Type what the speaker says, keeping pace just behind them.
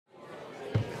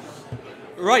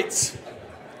Right.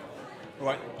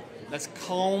 Right. Let's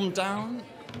calm down.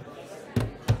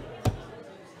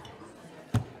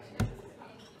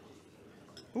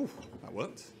 Ooh, that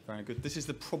worked. Very good. This is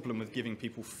the problem with giving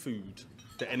people food.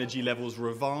 The energy levels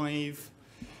revive.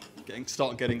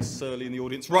 Start getting surly in the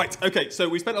audience. Right. Okay. So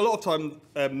we spent a lot of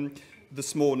time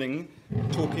this morning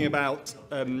talking about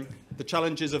the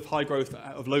challenges of high growth,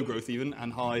 of low growth even,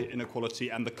 and high inequality,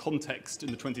 and the context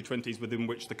in the 2020s within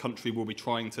which the country will be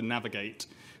trying to navigate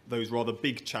those rather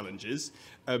big challenges.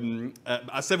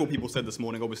 As several people said this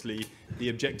morning, obviously the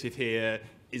objective here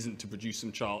isn't to produce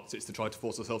some charts, it's to try to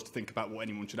force ourselves to think about what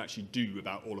anyone should actually do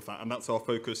about all of that. And that's our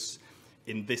focus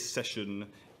in this session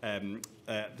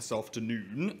this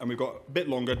afternoon, and we've got a bit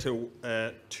longer till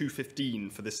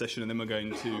 2:15 for this session, and then we're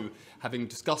going to, having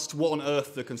discussed what on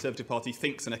earth the Conservative Party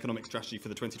thinks an economic strategy for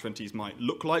the 2020s might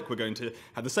look like, we're going to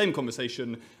have the same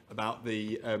conversation about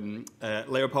the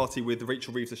Labour Party with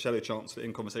Rachel Reeves, the Shadow Chancellor,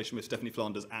 in conversation with Stephanie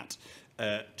Flanders at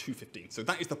 2:15. So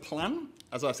that is the plan.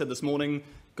 As I said this morning,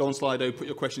 go on Slido, put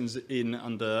your questions in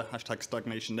under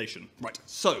 #StagnationNation. Right,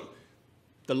 so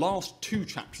the last two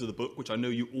chapters of the book, which I know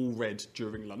you all read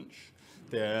during lunch,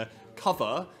 they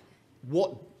cover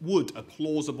what would a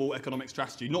plausible economic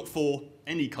strategy, not for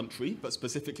any country, but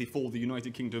specifically for the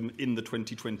United Kingdom in the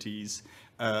 2020s,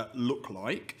 look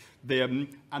like.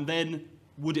 And then,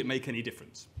 would it make any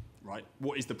difference? Right?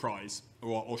 What is the prize?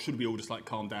 Or should we all just like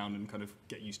calm down and kind of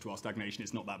get used to our stagnation?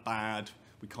 It's not that bad.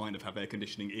 We kind of have air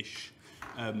conditioning-ish.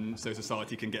 So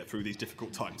society can get through these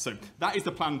difficult times. So that is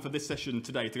the plan for this session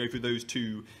today, to go through those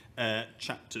two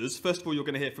chapters. First of all, you're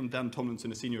going to hear from Dan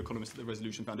Tomlinson, a senior economist at the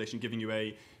Resolution Foundation, giving you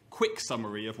a quick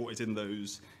summary of what is in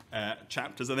those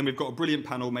chapters. And then we've got a brilliant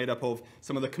panel made up of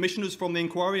some of the commissioners from the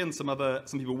inquiry and some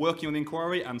people working on the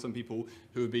inquiry, and some people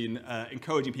who have been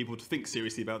encouraging people to think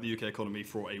seriously about the UK economy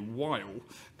for a while.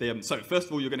 So first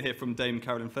of all, you're going to hear from Dame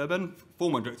Carolyn Fairbairn,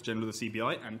 former Director General of the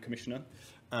CBI and Commissioner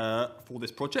for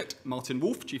this project. Martin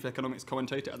Wolf, Chief Economics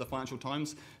Commentator at the Financial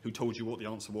Times, who told you what the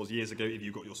answer was years ago if you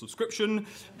got your subscription.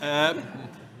 Then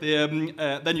you're going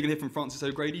to hear from Frances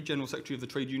O'Grady, General Secretary of the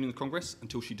Trade Unions Congress,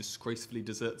 until she disgracefully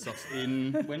deserts us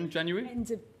in, when, January?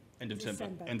 End of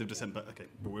December. End of December, okay.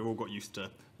 But we've all got used to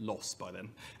loss by then.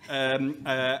 And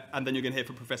then you're going to hear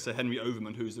from Professor Henry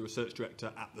Overman, who is the Research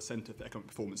Director at the Centre for Economic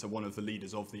Performance and one of the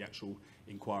leaders of the actual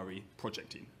inquiry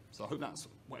project team. So I hope that's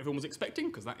what everyone was expecting,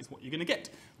 because that is what you're going to get.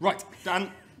 Right,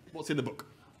 Dan, what's in the book?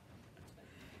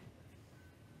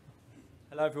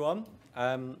 Hello, everyone.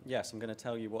 Yes, I'm going to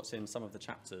tell you what's in some of the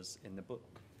chapters in the book.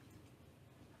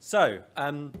 So,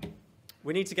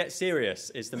 we need to get serious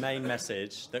is the main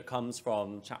message that comes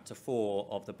from chapter 4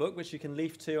 of the book, which you can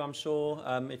leaf to, I'm sure,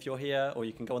 if you're here, or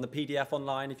you can go on the PDF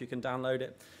online if you can download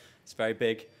it. It's very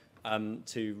big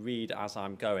to read as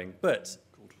I'm going. But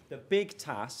the big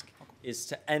task is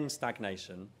to end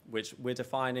stagnation, which we're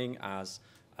defining as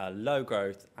low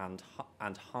growth and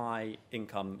high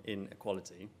income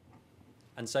inequality.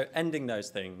 And so ending those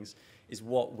things is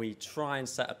what we try and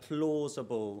set a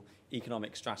plausible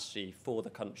economic strategy for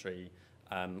the country.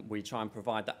 We try and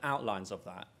provide the outlines of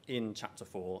that in chapter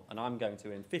 4, and I'm going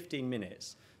to, in 15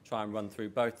 minutes, try and run through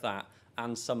both that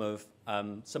and some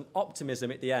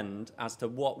optimism at the end as to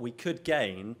what we could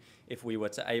gain if we were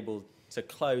to able to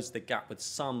close the gap with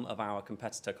some of our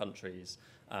competitor countries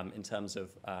in terms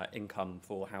of income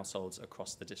for households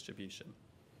across the distribution.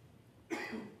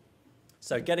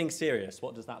 So getting serious,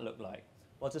 what does that look like?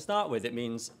 Well, to start with, it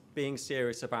means being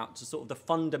serious about sort of the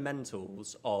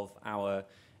fundamentals of our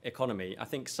economy. I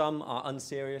think some are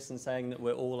unserious in saying that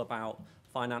we're all about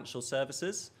financial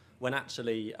services, when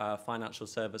actually financial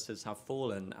services have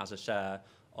fallen as a share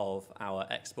of our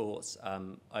exports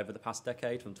over the past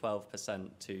decade, from 12%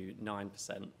 to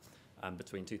 9%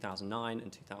 between 2009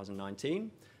 and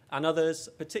 2019. And others,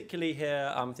 particularly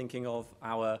here, I'm thinking of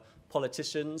our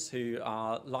politicians who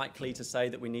are likely to say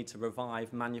that we need to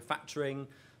revive manufacturing,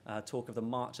 talk of the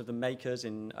march of the makers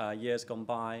in years gone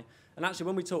by. And actually,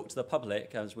 when we talk to the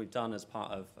public, as we've done as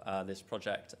part of this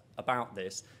project about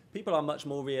this, people are much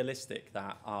more realistic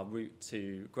that our route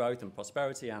to growth and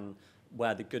prosperity and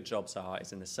where the good jobs are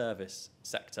is in the service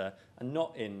sector and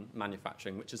not in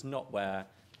manufacturing, which is not where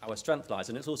our strength lies.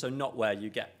 And it's also not where you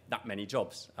get that many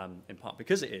jobs, in part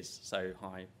because it is so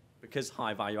high. Because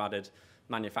high value added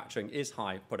manufacturing is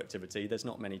high productivity, there's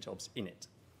not many jobs in it.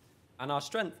 And our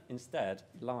strength instead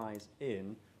lies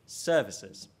in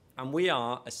services. And we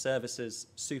are a services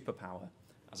superpower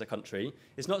as a country.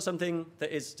 It's not something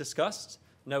that is discussed,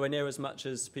 nowhere near as much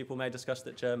as people may discuss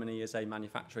that Germany is a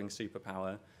manufacturing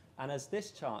superpower. And as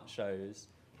this chart shows,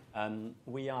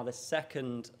 we are the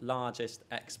second largest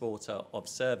exporter of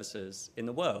services in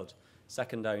the world.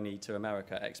 second only to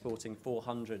America, exporting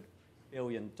 $400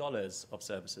 billion of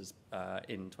services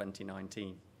in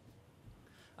 2019.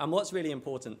 And what's really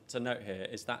important to note here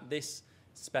is that this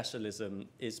specialism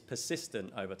is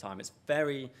persistent over time. It's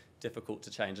very difficult to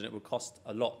change, and it will cost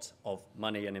a lot of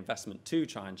money and investment to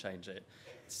try and change it.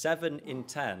 7 in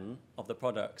 10 of the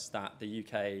products that the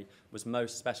UK was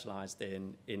most specialised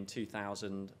in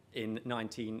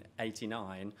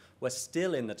 1989 were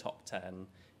still in the top 10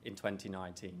 in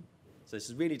 2019. So this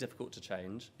is really difficult to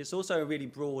change. It's also a really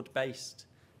broad-based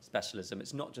specialism.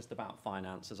 It's not just about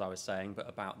finance, as I was saying, but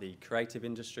about the creative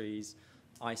industries,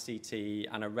 ICT,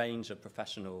 and a range of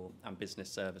professional and business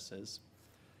services.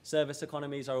 Service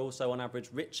economies are also on average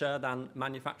richer than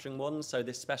manufacturing ones, so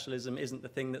this specialism isn't the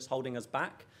thing that's holding us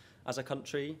back as a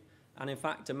country. And in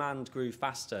fact, demand grew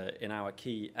faster in our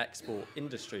key export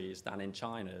industries than in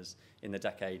China's in the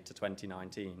decade to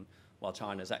 2019, while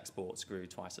China's exports grew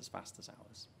twice as fast as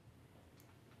ours.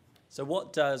 So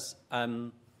what does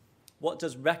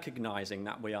recognizing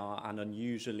that we are an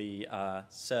unusually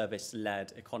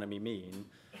service-led economy mean?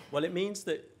 Well, it means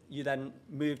that you then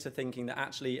move to thinking that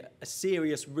actually a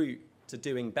serious route to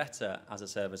doing better as a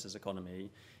services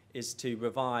economy is to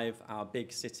revive our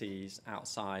big cities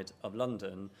outside of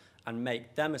London and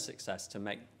make them a success, to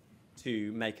make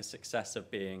a success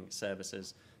of being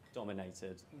services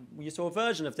dominated. You saw a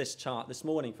version of this chart this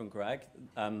morning from Greg,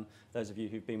 those of you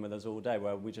who've been with us all day,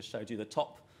 where we just showed you the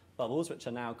top bubbles, which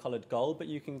are now coloured gold, but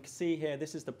you can see here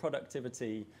this is the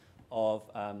productivity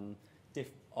of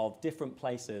different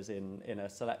places in a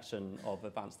selection of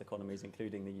advanced economies,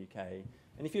 including the UK.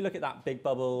 And if you look at that big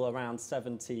bubble around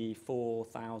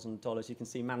 $74,000, you can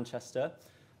see Manchester.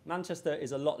 Manchester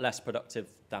is a lot less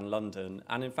productive than London,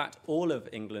 and in fact all of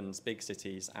England's big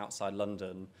cities outside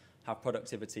London have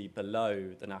productivity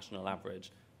below the national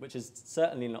average, which is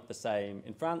certainly not the same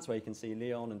in France, where you can see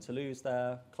Lyon and Toulouse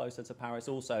there, closer to Paris,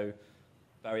 also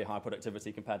very high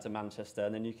productivity compared to Manchester.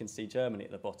 And then you can see Germany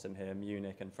at the bottom here,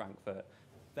 Munich and Frankfurt,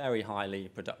 very highly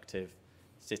productive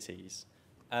cities.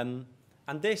 And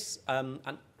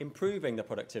improving the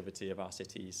productivity of our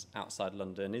cities outside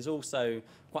London is also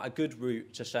quite a good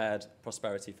route to shared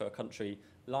prosperity for a country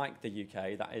like the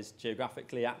UK that is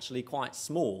geographically actually quite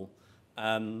small.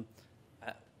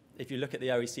 If you look at the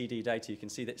OECD data, you can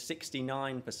see that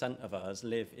 69% of us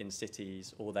live in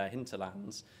cities or their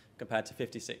hinterlands, compared to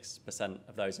 56%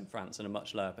 of those in France and a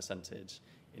much lower percentage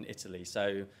in Italy.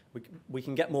 So we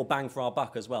can get more bang for our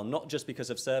buck as well, not just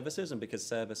because of services and because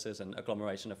services and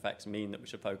agglomeration effects mean that we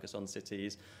should focus on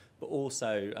cities, but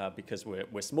also because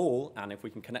we're small, and if we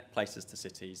can connect places to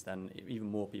cities, then even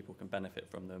more people can benefit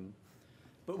from them.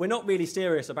 But we're not really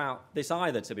serious about this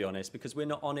either, to be honest, because we're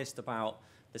not honest about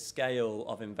the scale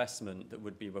of investment that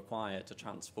would be required to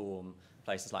transform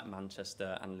places like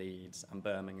Manchester and Leeds and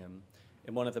Birmingham.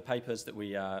 In one of the papers that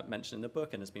we mentioned in the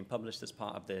book and has been published as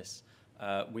part of this,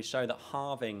 we show that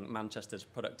halving Manchester's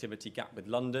productivity gap with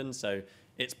London, so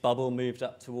its bubble moved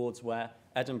up towards where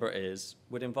Edinburgh is,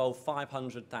 would involve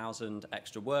 500,000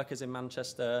 extra workers in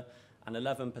Manchester, an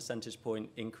 11 percentage point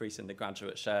increase in the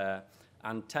graduate share,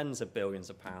 and tens of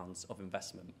billions of pounds of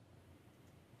investment.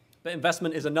 But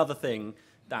investment is another thing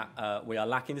that we are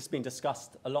lacking. This has been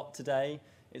discussed a lot today.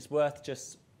 It's worth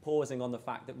just pausing on the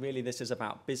fact that really this is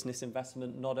about business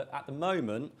investment, not at the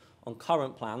moment on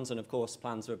current plans, and of course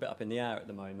plans are a bit up in the air at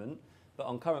the moment, but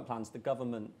on current plans the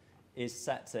government is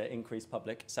set to increase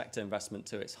public sector investment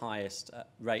to its highest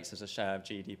rates as a share of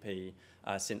GDP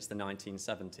since the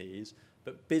 1970s.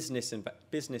 But business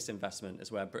investment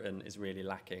is where Britain is really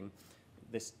lacking.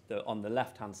 On the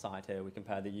left-hand side here, we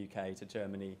compare the UK to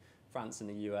Germany, France and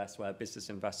the US, where business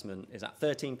investment is at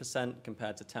 13%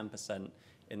 compared to 10%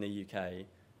 in the UK.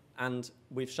 And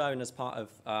we've shown as part of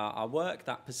our work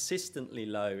that persistently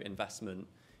low investment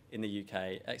in the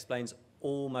UK explains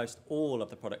almost all of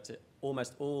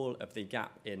the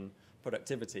gap in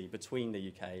productivity between the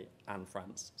UK and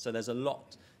France. So there's a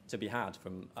lot to be had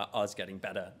from us getting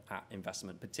better at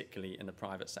investment, particularly in the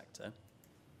private sector.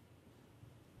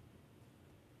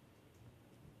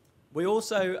 We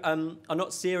also are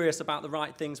not serious about the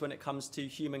right things when it comes to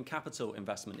human capital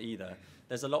investment either.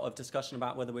 There's a lot of discussion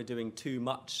about whether we're doing too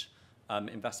much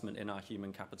investment in our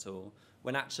human capital,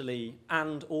 when actually,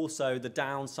 and also the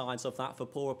downsides of that for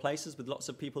poorer places with lots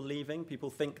of people leaving. People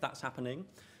think that's happening,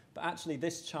 but actually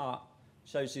this chart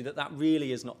shows you that that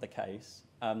really is not the case.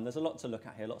 There's a lot to look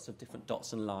at here, lots of different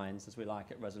dots and lines, as we like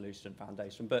at Resolution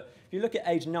Foundation. But if you look at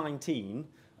age 19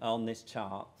 on this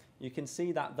chart, you can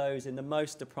see that those in the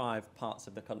most deprived parts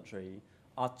of the country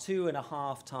are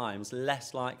 2.5 times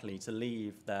less likely to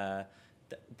leave their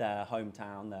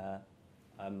hometown,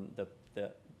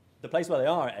 the place where they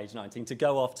are at age 19 to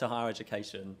go off to higher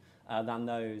education than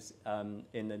those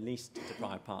in the least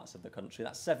deprived parts of the country.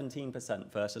 That's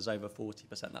 17% versus over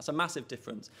 40%. That's a massive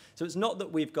difference. So it's not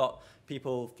that we've got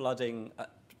people flooding,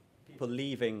 people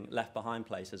leaving left behind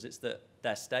places, it's that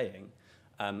they're staying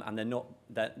and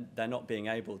they're not being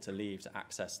able to leave to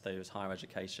access those higher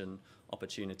education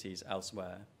opportunities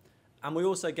elsewhere. And we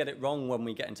also get it wrong when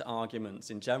we get into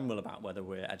arguments in general about whether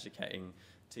we're educating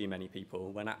too many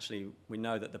people, when actually we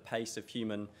know that the pace of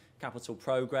human capital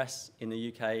progress in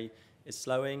the UK is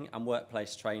slowing, and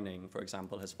workplace training, for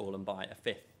example, has fallen by a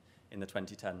fifth in the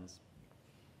 2010s.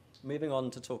 Moving on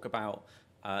to talk about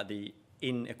the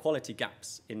inequality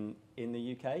gaps in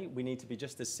the UK, we need to be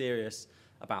just as serious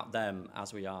about them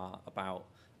as we are about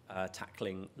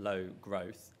tackling low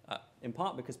growth, in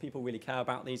part because people really care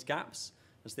about these gaps.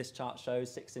 As this chart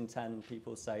shows, 6 in 10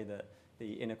 people say that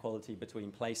the inequality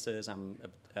between places and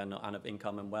of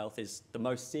income and wealth is the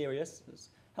most serious.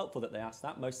 It's helpful that they asked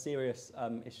that, most serious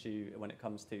issue when it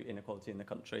comes to inequality in the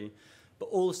country. But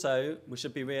also, we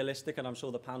should be realistic, and I'm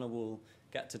sure the panel will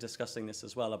get to discussing this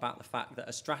as well, about the fact that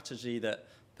a strategy that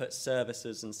puts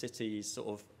services and cities sort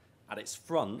of at its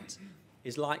front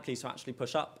is likely to actually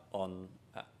push up on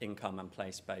income and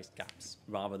place-based gaps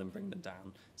rather than bring them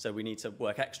down. So we need to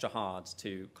work extra hard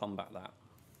to combat that.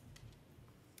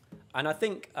 And I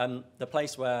think the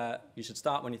place where you should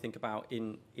start when you think about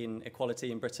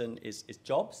inequality in Britain is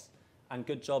jobs. And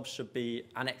good jobs should be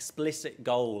an explicit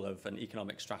goal of an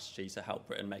economic strategy to help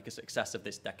Britain make a success of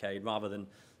this decade, rather than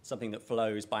something that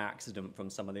flows by accident from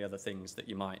some of the other things that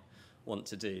you might want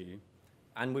to do.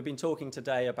 And we've been talking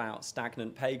today about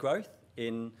stagnant pay growth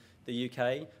in the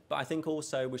UK, but I think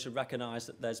also we should recognise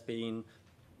that there's been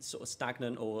sort of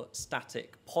stagnant or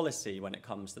static policy when it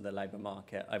comes to the labour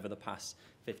market over the past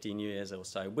 15 years or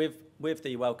so, with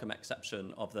the welcome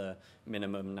exception of the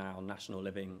minimum now national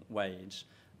living wage.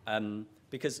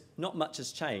 Because not much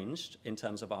has changed in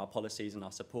terms of our policies and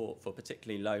our support for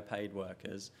particularly low-paid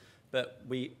workers, but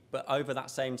over that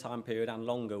same time period and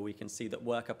longer, we can see that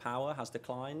worker power has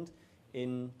declined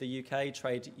in the UK.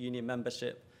 Trade union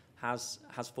membership has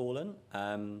fallen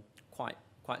quite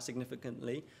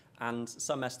significantly, and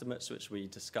some estimates which we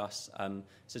discuss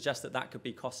suggest that could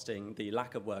be costing, the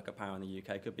lack of worker power in the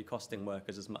UK could be costing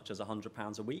workers as much as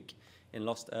 £100 a week in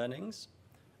lost earnings.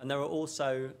 And there are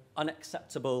also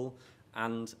unacceptable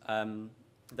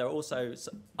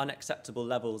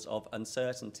levels of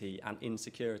uncertainty and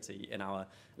insecurity in our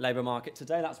labour market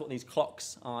today. That's what these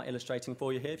clocks are illustrating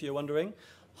for you here, if you're wondering.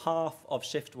 Half of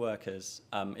shift workers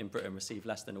in Britain receive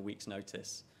less than a week's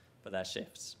notice for their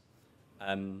shifts.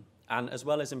 And as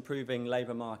well as improving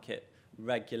labour market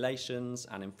regulations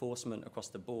and enforcement across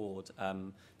the board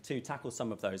to tackle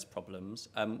some of those problems,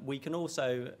 we can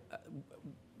also,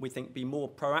 we think, be more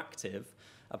proactive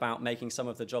about making some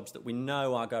of the jobs that we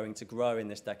know are going to grow in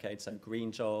this decade, so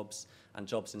green jobs and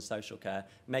jobs in social care,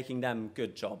 making them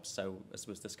good jobs. So as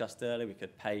was discussed earlier, we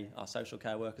could pay our social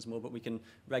care workers more, but we can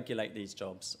regulate these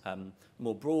jobs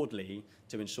more broadly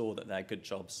to ensure that they're good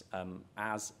jobs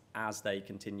as they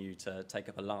continue to take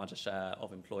up a larger share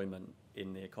of employment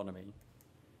in the economy.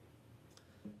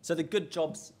 So the good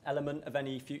jobs element of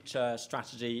any future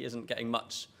strategy isn't getting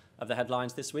much of the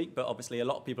headlines this week, but obviously a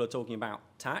lot of people are talking about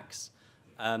tax,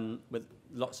 with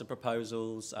lots of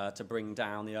proposals to bring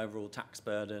down the overall tax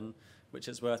burden, which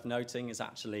is worth noting is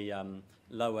actually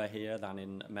lower here than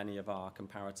in many of our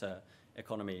comparator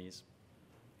economies.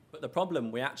 But the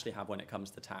problem we actually have when it comes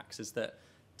to tax is that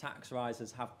tax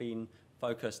rises have been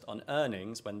focused on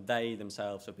earnings when they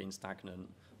themselves have been stagnant,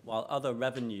 while other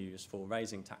revenues for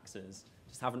raising taxes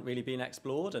just haven't really been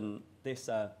explored. And this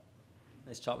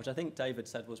chart, which I think David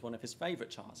said was one of his favourite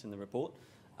charts in the report,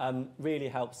 really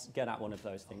helps get at one of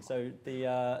those things. So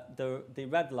the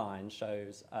red line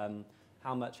shows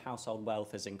how much household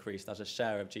wealth has increased as a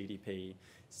share of GDP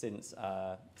since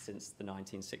the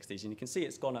 1960s. And you can see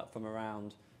it's gone up from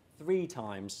around 3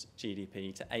 times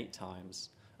GDP to 8 times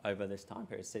over this time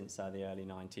period since the early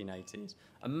 1980s.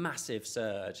 A massive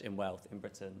surge in wealth in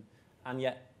Britain. And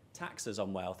yet taxes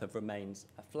on wealth have remained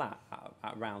flat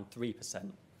at around 3%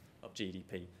 of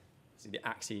GDP. So the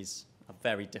axes are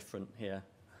very different here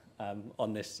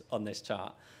on this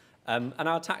chart. And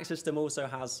our tax system also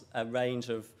has a range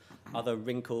of other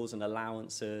wrinkles and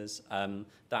allowances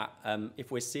that,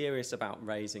 if we're serious about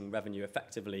raising revenue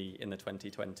effectively in the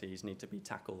 2020s, need to be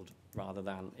tackled rather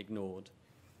than ignored.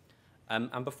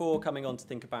 And before coming on to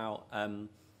think about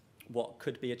what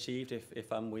could be achieved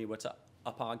if we were to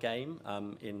up our game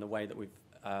in the way that we've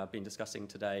been discussing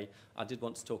today, I did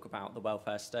want to talk about the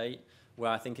welfare state, where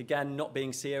I think, again, not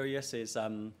being serious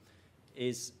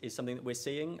is something that we're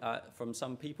seeing from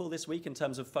some people this week in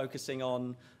terms of focusing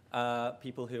on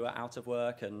people who are out of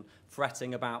work and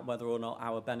fretting about whether or not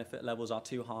our benefit levels are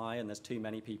too high and there's too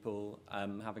many people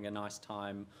having a nice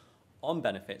time on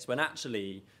benefits, when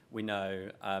actually we know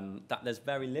that there's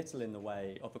very little in the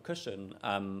way of a cushion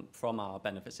from our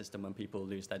benefit system when people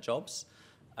lose their jobs.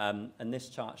 And this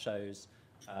chart shows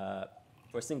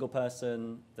for a single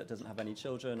person that doesn't have any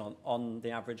children on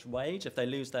the average wage, if they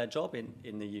lose their job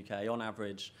in the UK, on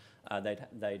average,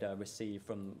 they'd receive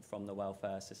from the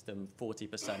welfare system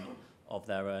 40% of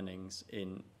their earnings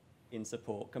in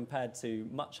support, compared to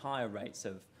much higher rates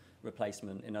of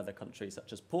replacement in other countries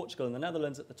such as Portugal and the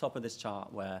Netherlands at the top of this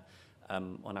chart, where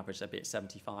on average they'd be at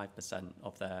 75%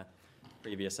 of their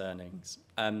previous earnings.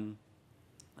 And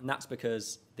that's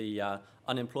because the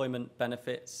unemployment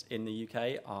benefits in the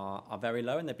UK are very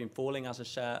low, and they've been falling as a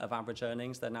share of average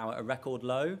earnings. They're now at a record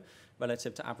low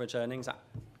relative to average earnings at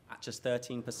just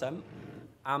 13%.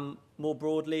 More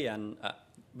broadly, and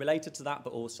related to that,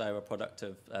 but also a product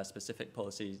of specific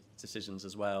policy decisions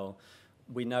as well,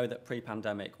 we know that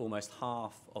pre-pandemic, almost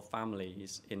half of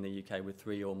families in the UK with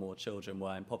 3 or more children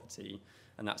were in poverty,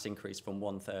 and that's increased from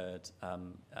 1/3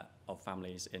 of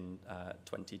families in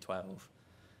 2012.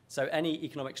 So any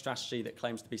economic strategy that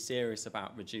claims to be serious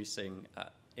about reducing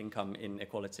income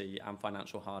inequality and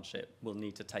financial hardship will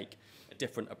need to take a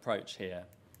different approach here.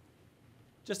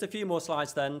 Just a few more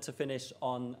slides then to finish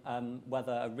on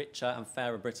whether a richer and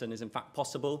fairer Britain is in fact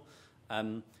possible.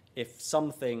 If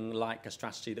something like a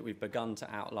strategy that we've begun to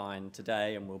outline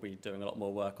today, and we'll be doing a lot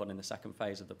more work on in the second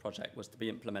phase of the project, was to be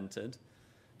implemented,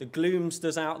 the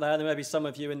gloomsters out there may be some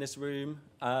of you in this room,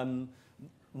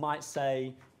 might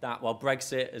say that, well,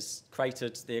 Brexit has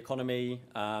cratered the economy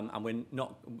and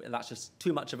that's just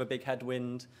too much of a big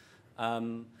headwind.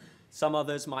 Some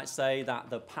others might say that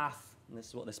the path, and this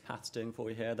is what this path's doing for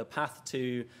you here, the path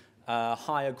to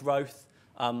higher growth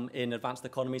in advanced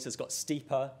economies has got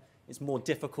steeper. It's more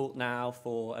difficult now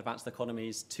for advanced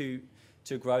economies to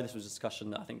grow. This was a discussion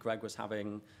that I think Greg was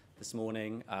having this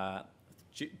morning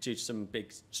due to some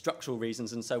big structural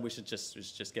reasons, and so we should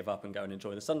just give up and go and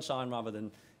enjoy the sunshine rather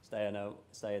than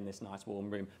stay in this nice warm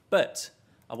room. But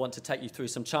I want to take you through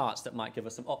some charts that might give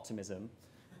us some optimism.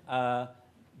 And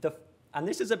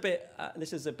this is a bit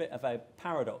of a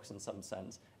paradox in some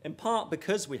sense, in part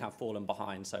because we have fallen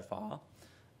behind so far.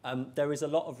 There is a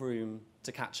lot of room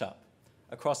to catch up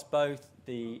across both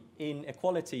the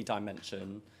inequality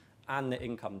dimension and the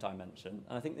income dimension.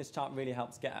 And I think this chart really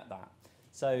helps get at that.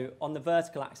 So on the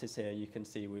vertical axis here, you can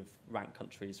see we've ranked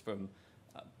countries from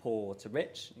poor to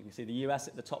rich. You can see the US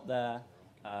at the top there,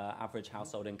 average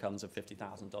household incomes of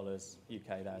 $50,000,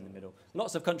 UK there in the middle.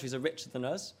 Lots of countries are richer than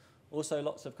us. Also,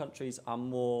 lots of countries are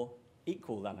more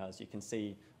equal than us. You can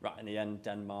see right in the end,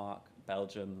 Denmark,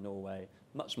 Belgium, Norway,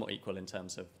 much more equal in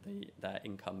terms of their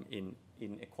income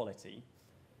inequality.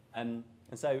 And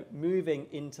so moving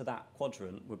into that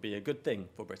quadrant would be a good thing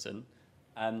for Britain.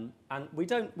 And we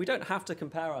don't have to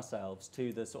compare ourselves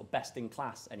to the sort of best in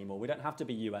class anymore. We don't have to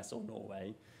be US or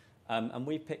Norway. And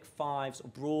we picked 5 sort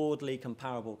of broadly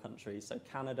comparable countries, so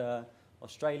Canada,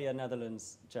 Australia,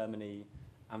 Netherlands, Germany,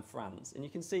 and France. And you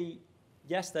can see,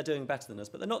 yes, they're doing better than us,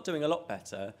 but they're not doing a lot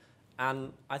better.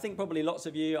 And I think probably lots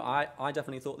of you, I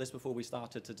definitely thought this before we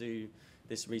started to do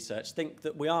this research, think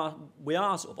that we are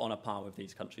sort of on a par with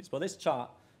these countries. Well, this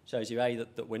chart shows you, A,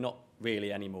 that we're not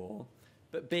really anymore,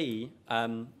 but B,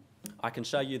 I can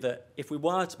show you that if we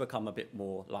were to become a bit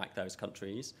more like those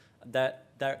countries, there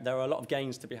are a lot of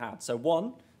gains to be had. So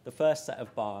one, the first set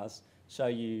of bars show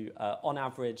you, on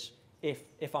average,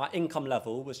 if our income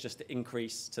level was just to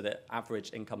increase to the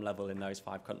average income level in those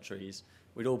 5 countries,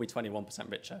 we'd all be 21%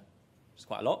 richer, which is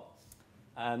quite a lot.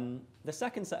 The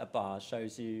second set of bars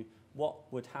shows you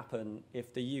what would happen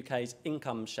if the UK's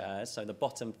income shares, so the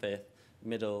bottom 5th,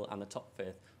 middle, and the top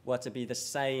 5th, were to be the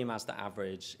same as the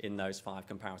average in those 5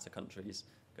 comparator countries.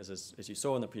 Because as you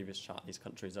saw in the previous chart, these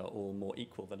countries are all more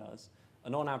equal than us.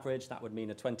 And on average, that would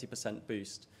mean a 20%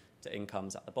 boost to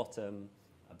incomes at the bottom,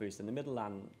 a boost in the middle,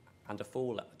 and a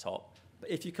fall at the top. But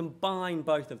if you combine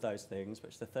both of those things,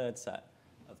 which the third set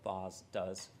of bars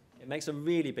does, it makes a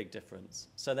really big difference.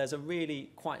 So there's a really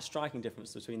quite striking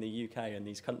difference between the UK and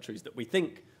these countries that we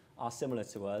think are similar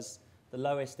to us. The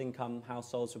lowest income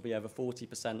households would be over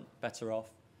 40% better off.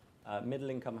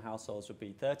 Middle income households would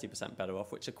be 30% better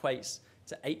off, which equates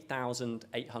to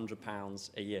 £8,800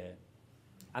 a year.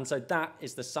 And so that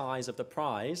is the size of the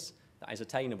prize that is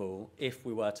attainable if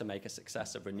we were to make a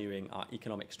success of renewing our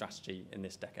economic strategy in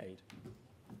this decade.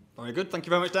 Very good. Thank you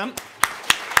very much, Dan.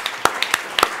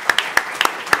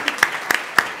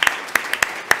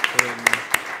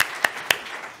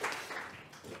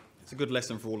 it's a good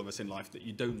lesson for all of us in life that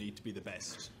you don't need to be the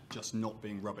best. Just not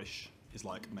being rubbish is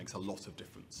makes a lot of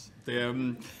difference.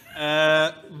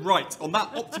 Right, on that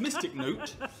optimistic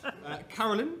note,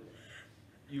 Carolyn,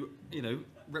 you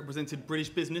represented British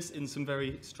business in some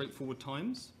very straightforward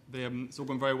times. It's all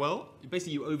gone very well.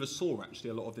 Basically, you oversaw actually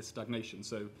a lot of this stagnation.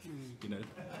 So,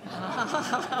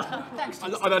 Thanks.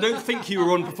 I don't think you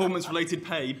were on performance-related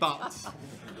pay, but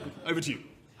over to you.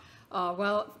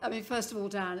 Well, I mean, first of all,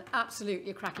 Dan,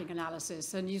 absolutely a cracking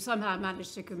analysis, and you somehow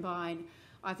managed to combine,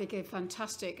 I think, a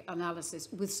fantastic analysis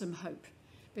with some hope,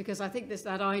 because I think there's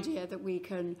that idea that we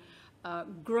can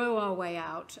grow our way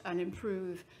out and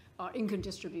improve our income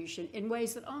distribution in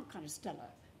ways that aren't kind of stellar,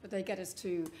 but they get us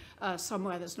to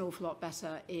somewhere that's an awful lot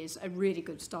better, is a really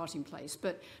good starting place.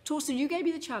 But Torsten, you gave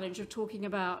me the challenge of talking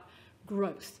about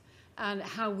growth and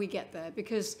how we get there,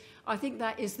 because I think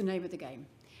that is the name of the game.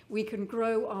 We can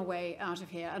grow our way out of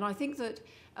here. And I think that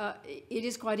it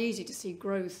is quite easy to see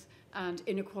growth and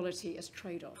inequality as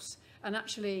trade-offs. And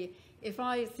actually, if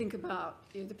I think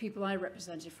about the people I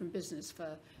represented from business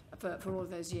for all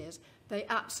those years, they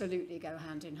absolutely go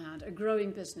hand in hand. A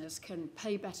growing business can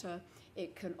pay better,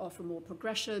 it can offer more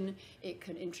progression, it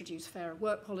can introduce fairer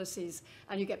work policies,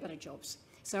 and you get better jobs.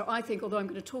 So I think, although I'm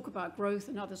going to talk about growth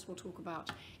and others will talk about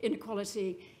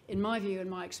inequality, in my view and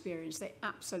my experience, they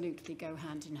absolutely go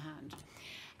hand in hand.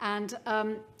 And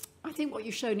I think what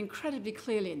you've shown incredibly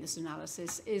clearly in this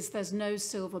analysis is there's no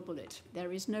silver bullet.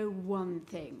 There is no one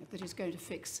thing that is going to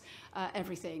fix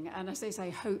everything. And as they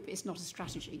say, hope is not a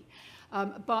strategy.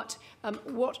 But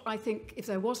what I think, if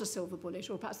there was a silver bullet,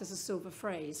 or perhaps there's a silver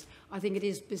phrase, I think it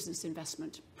is business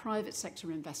investment, private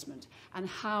sector investment, and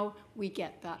how we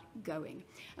get that going.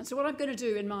 And so what I'm going to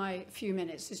do in my few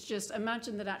minutes is just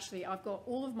imagine that actually I've got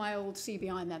all of my old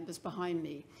CBI members behind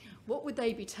me. What would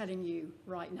they be telling you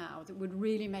right now that would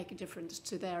really make a difference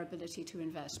to their ability to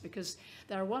invest? Because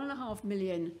there are 1.5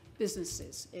 million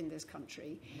businesses in this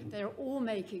country. They're all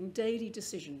making daily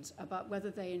decisions about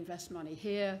whether they invest money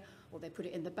here, or they put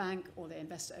it in the bank, or they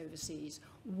invest it overseas.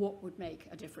 What would make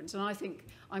a difference? And I think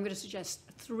I'm going to suggest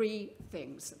 3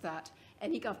 things that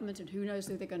any government, and who knows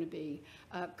who they're going to be,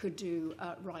 could do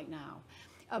right now.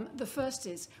 The first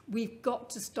is we've got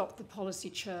to stop the policy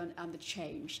churn and the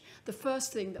change. The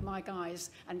first thing that my guys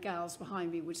and gals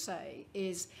behind me would say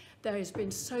is there has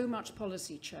been so much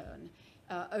policy churn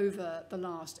over the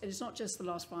last, and it's not just the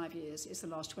last 5 years, it's the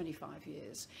last 25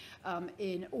 years,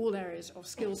 in all areas of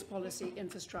skills policy,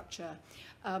 infrastructure.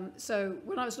 So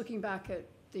when I was looking back at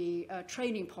the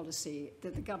training policy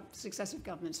that the successive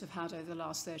governments have had over the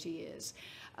last 30 years,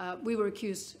 we were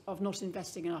accused of not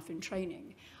investing enough in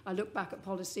training. I look back at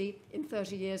policy, in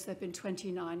 30 years there have been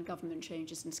 29 government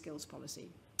changes in skills policy.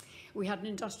 We had an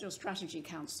industrial strategy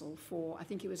council for, I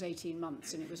think it was 18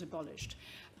 months, and it was abolished.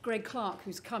 Greg Clark,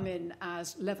 who's come in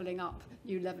as new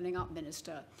Levelling Up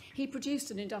Minister, he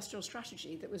produced an industrial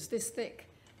strategy that was this thick,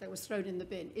 that was thrown in the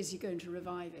bin. Is he going to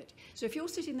revive it? So if you're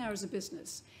sitting there as a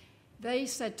business, they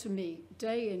said to me,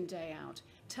 day in, day out,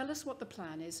 tell us what the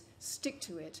plan is, stick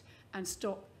to it, and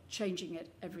stop changing it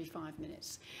every 5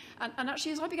 minutes. And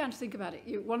actually, as I began to think about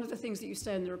it, one of the things that you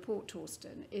say in the report,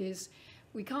 Torsten, is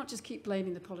we can't just keep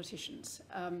blaming the politicians.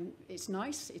 It's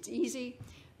nice, it's easy,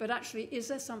 but actually, is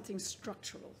there something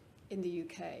structural in the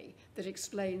UK that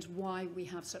explains why we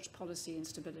have such policy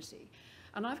instability?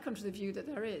 And I've come to the view that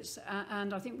there is.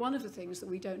 And I think one of the things that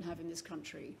we don't have in this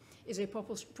country is a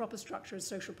proper structure of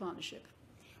social partnership.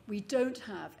 We don't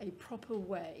have a proper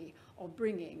way of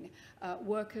bringing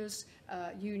workers,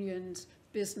 unions,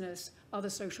 business,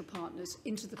 other social partners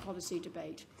into the policy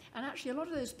debate. And actually, a lot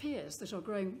of those peers that are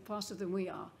growing faster than we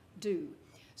are do.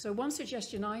 So one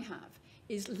suggestion I have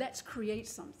is let's create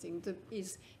something that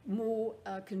is more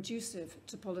conducive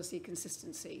to policy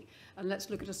consistency. And let's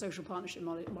look at a social partnership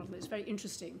model. It's very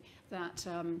interesting that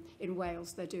in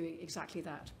Wales they're doing exactly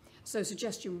that. So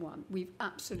suggestion 1, we've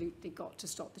absolutely got to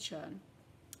stop the churn.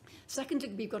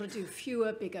 Secondly, we've got to do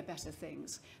fewer, bigger, better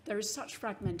things. There is such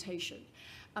fragmentation.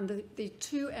 And the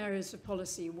 2 areas of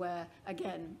policy where,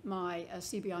 again, my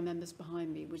CBI members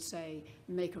behind me would say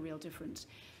make a real difference.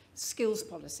 Skills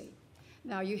policy.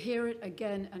 Now, you hear it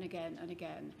again and again and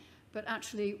again, but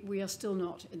actually we are still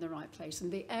not in the right place.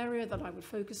 And the area that I would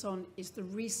focus on is the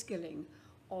reskilling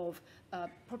of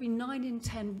probably 9 in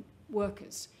 10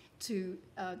 workers to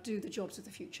do the jobs of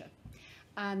the future.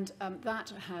 And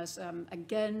that has,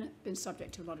 again, been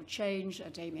subject to a lot of change.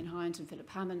 Damien Hines and Philip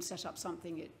Hammond set up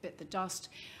something, it bit the dust,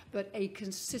 but a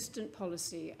consistent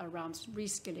policy around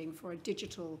reskilling for a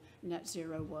digital net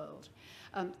zero world.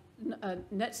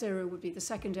 Net zero would be the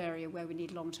second area where we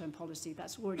need long-term policy.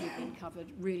 That's already been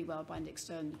covered really well by Nick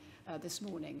Stern this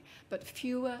morning. But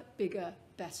fewer, bigger,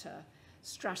 better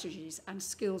strategies and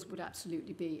skills would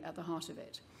absolutely be at the heart of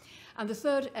it. And the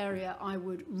third area I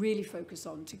would really focus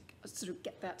on to sort of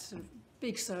get that sort of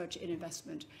big surge in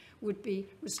investment would be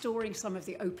restoring some of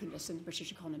the openness in the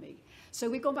British economy. So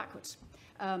we've gone backwards.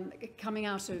 Coming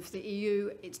out of the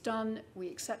EU, it's done, we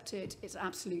accept it, it's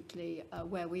absolutely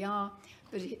where we are,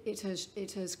 but it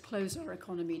has closed our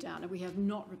economy down, and we have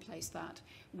not replaced that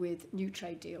with new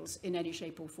trade deals in any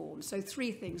shape or form. So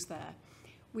three things there.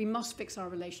 We must fix our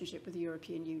relationship with the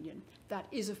European Union. That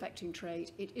is affecting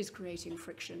trade. It is creating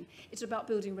friction. It's about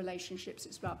building relationships.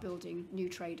 It's about building new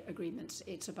trade agreements.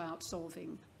 It's about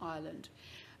solving Ireland.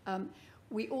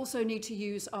 We also need to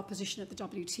use our position at the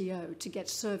WTO to get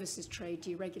services trade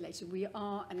deregulated. We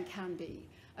are and can be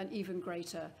an even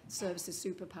greater services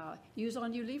superpower. Use our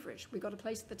new leverage. We've got a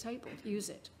place at the table. Use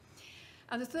it.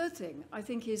 And the third thing, I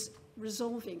think, is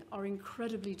resolving our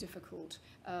incredibly difficult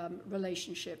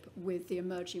relationship with the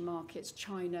emerging markets,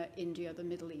 China, India, the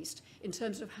Middle East, in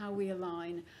terms of how we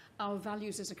align our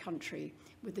values as a country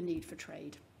with the need for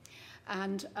trade.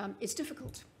 And it's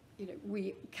difficult. You know,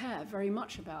 we care very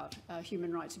much about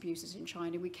human rights abuses in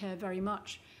China. We care very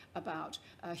much about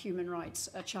human rights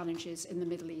challenges in the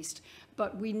Middle East.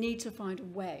 But we need to find a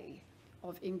way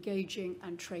of engaging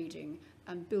and trading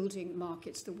and building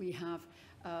markets that we have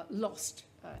lost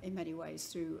in many ways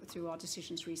through our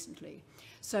decisions recently.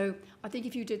 So I think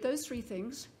if you did those three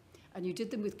things, and you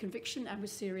did them with conviction and with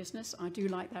seriousness, I do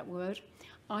like that word,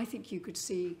 I think you could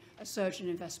see a surge in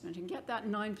investment and get that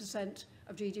 9%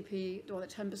 of GDP or that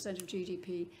 10% of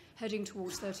GDP heading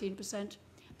towards 13%.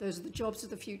 Those are the jobs of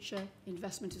the future.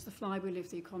 Investment is the flywheel of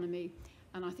the economy,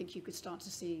 and I think you could start to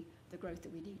see the growth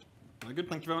that we need. Very good.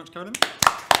 Thank you very much, Carolyn.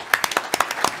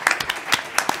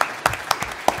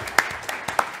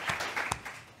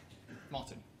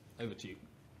 Martin, over to you.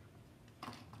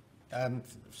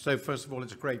 So first of all,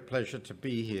 it's a great pleasure to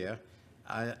be here.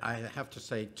 I have to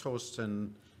say,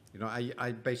 Torsten, you know,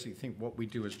 I basically think what we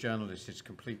do as journalists is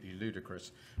completely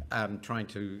ludicrous, trying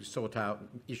to sort out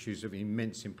issues of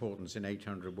immense importance in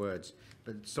 800 words,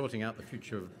 but sorting out the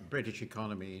future of British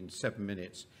economy in 7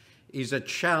 minutes is a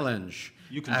challenge.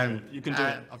 You can do it. You can do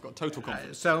it. I've got total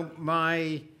confidence. So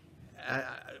my,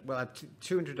 well, I have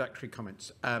two introductory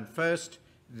comments. First,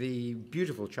 the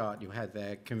beautiful chart you had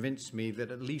there convinced me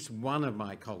that at least one of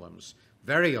my columns,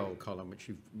 very old column, which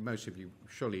most of you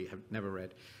surely have never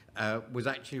read, was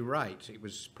actually right. It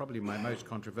was probably my most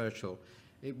controversial.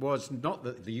 It was not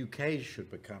that the UK should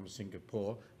become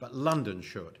Singapore, but London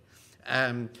should.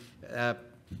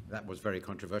 That was very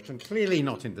controversial, and clearly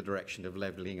not in the direction of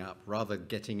levelling up, rather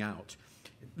getting out.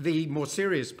 The more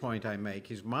serious point I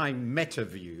make is my meta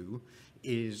view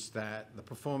is that the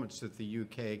performance of the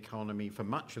UK economy for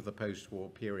much of the post-war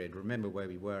period, remember where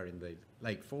we were in the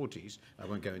late 40s, I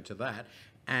won't go into that,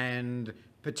 and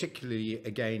particularly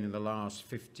again in the last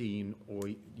 15 or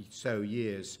so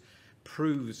years,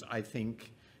 proves, I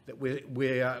think, that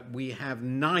we have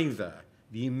neither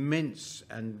the immense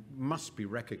and must be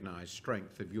recognized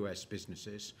strength of US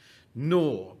businesses,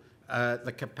 nor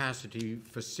the capacity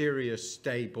for serious,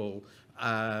 stable,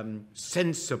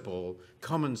 sensible,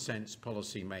 common sense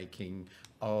policy making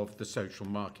of the social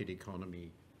market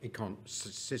economy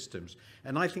systems.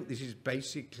 And I think this is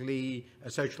basically a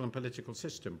social and political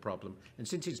system problem. And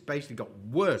since it's basically got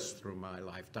worse through my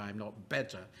lifetime, not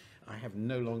better, I have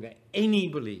no longer any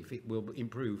belief it will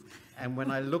improve. And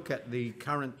when I look at the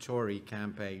current Tory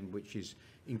campaign, which is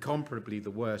incomparably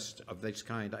the worst of this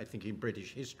kind, I think, in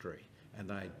British history,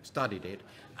 and I studied it,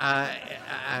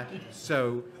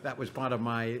 so that was part of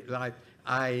my life.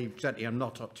 I certainly am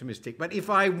not optimistic. But if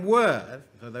I were,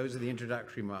 so those are the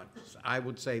introductory remarks, I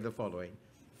would say the following.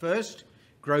 First,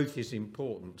 growth is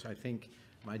important. I think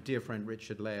my dear friend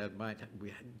Richard Laird might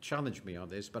challenge me on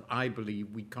this, but I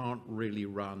believe we can't really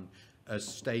run a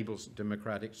stable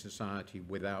democratic society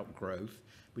without growth,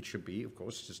 which should be, of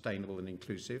course, sustainable and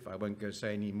inclusive. I won't go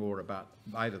say any more about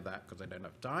either that because I don't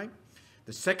have time.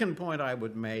 The second point I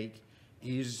would make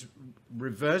is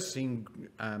reversing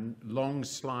long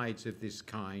slides of this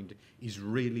kind is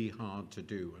really hard to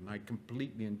do. And I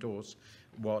completely endorse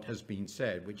what has been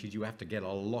said, which is you have to get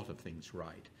a lot of things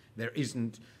right. There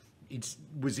isn't, It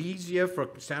was easier for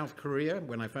South Korea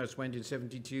when I first went in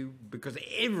 '72 because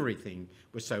everything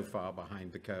was so far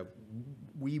behind the curve.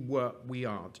 We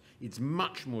aren't. It's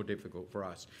much more difficult for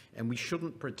us, and we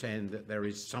shouldn't pretend that there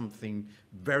is something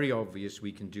very obvious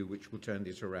we can do which will turn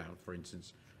this around, for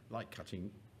instance, like cutting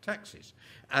taxes.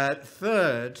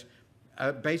 Third,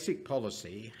 basic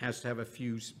policy has to have a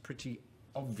few pretty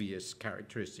obvious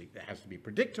characteristics. It has to be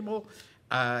predictable.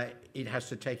 It has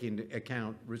to take into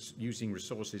account using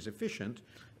resources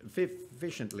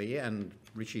efficiently, and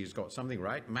Rishi's got something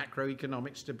right.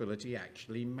 Macroeconomic stability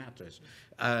actually matters.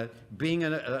 Being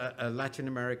a Latin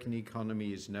American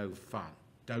economy is no fun.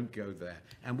 Don't go there.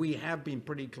 And we have been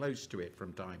pretty close to it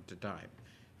from time to time.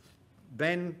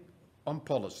 Then on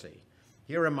policy,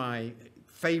 here are my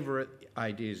favorite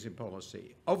ideas in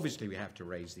policy. Obviously, we have to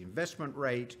raise the investment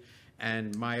rate,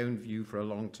 and my own view for a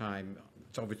long time,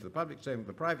 it's obvious to the public sector,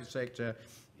 the private sector,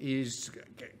 is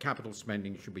capital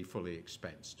spending should be fully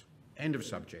expensed. End of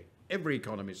subject. Every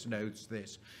economist knows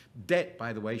this. Debt,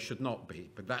 by the way, should not be,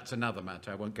 but that's another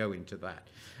matter. I won't go into that.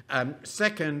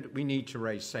 Second, we need to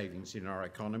raise savings in our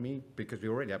economy because we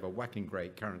already have a whacking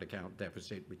great current account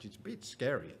deficit, which is a bit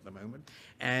scary at the moment.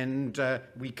 And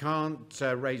we can't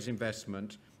raise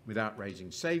investment without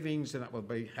raising savings, and that will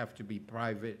have to be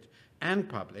private and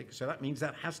public, so that means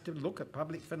that has to look at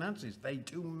public finances. They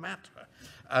do matter.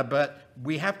 But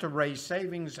we have to raise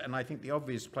savings, and I think the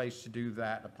obvious place to do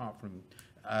that, apart from,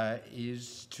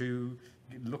 is to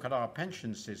look at our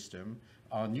pension system.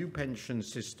 Our new pension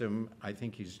system, I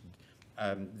think, is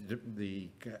the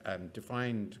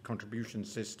defined contribution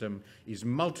system is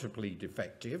multiply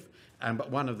defective,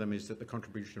 but one of them is that the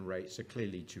contribution rates are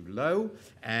clearly too low,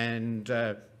 and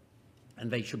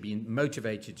they should be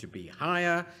motivated to be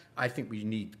higher. I think we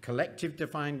need collective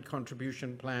defined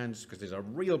contribution plans because there's a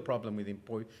real problem with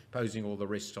imposing all the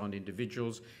risks on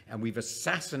individuals, and we've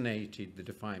assassinated the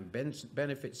defined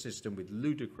benefit system with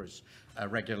ludicrous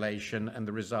regulation, and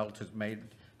the result has made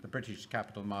the British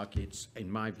capital markets, in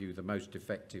my view, the most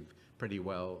effective pretty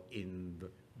well in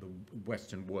the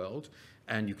Western world,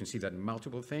 and you can see that in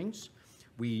multiple things.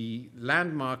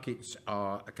 Land markets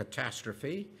are a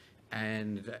catastrophe,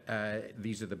 and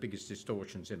these are the biggest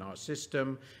distortions in our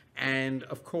system. And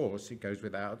of course, it goes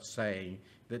without saying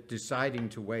that deciding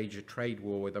to wage a trade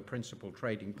war with our principal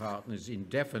trading partners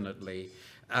indefinitely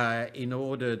in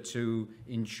order to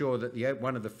ensure that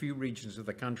one of the few regions of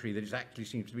the country that actually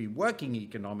seems to be working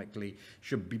economically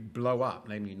should blow up,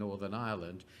 namely Northern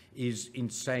Ireland, is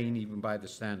insane even by the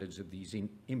standards of these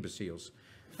imbeciles.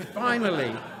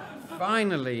 Finally,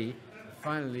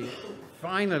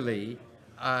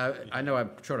 I know I'm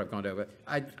sure I've gone over.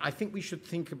 I think we should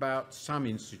think about some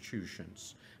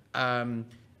institutions.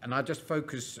 And I'll just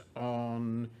focus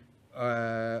on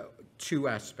two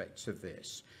aspects of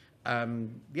this.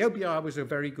 The OBR was a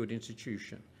very good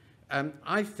institution.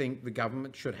 I think the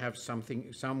government should have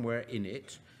something somewhere in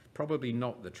it, probably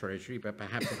not the Treasury, but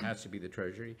perhaps it has to be the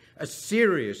Treasury, a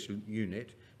serious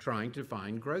unit trying to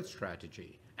find growth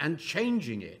strategy and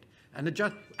changing it. And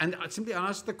I simply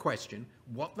ask the question,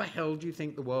 what the hell do you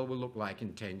think the world will look like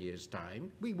in 10 years'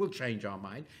 time? We will change our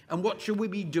mind. And what should we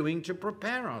be doing to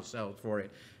prepare ourselves for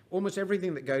it? Almost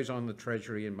everything that goes on in the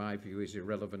Treasury, in my view, is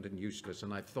irrelevant and useless.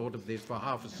 And I've thought of this for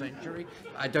half a century.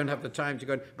 I don't have the time to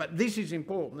go. But this is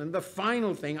important. And the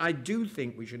final thing, I do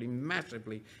think we should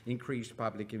massively increase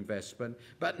public investment,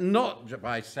 but not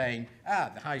by saying,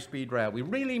 the high-speed rail, we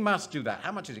really must do that.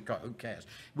 How much has it got? Who cares?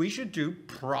 We should do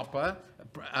proper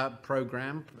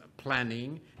program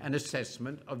planning and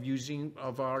assessment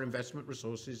of our investment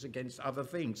resources against other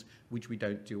things, which we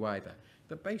don't do either.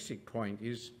 The basic point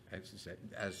is,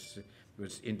 as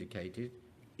was indicated,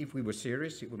 if we were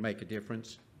serious, it would make a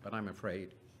difference, but I'm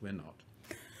afraid we're not.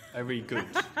 Very good.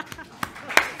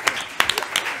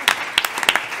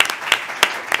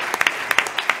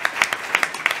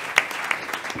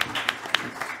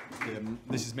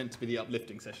 This is meant to be the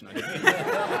uplifting session, I guess.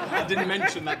 I didn't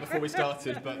mention that before we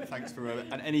started, but thanks for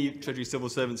and any Treasury civil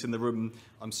servants in the room,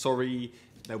 I'm sorry,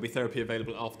 there'll be therapy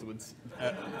available afterwards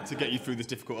to get you through this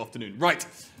difficult afternoon. Right,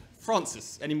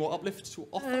 Frances, any more uplift to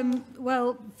offer?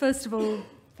 Well, first of all,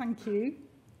 thank you,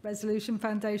 Resolution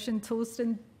Foundation.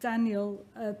 Torsten, Daniel,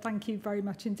 thank you very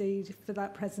much indeed for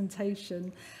that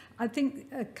presentation. I think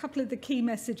a couple of the key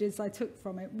messages I took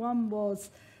from it, one was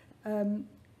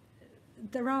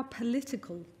there are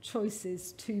political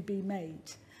choices to be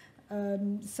made.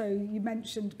 So you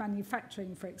mentioned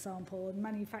manufacturing, for example, and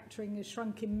manufacturing has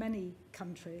shrunk in many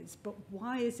countries, but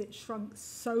why is it shrunk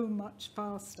so much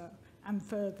faster and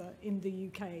further in the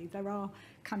UK? There are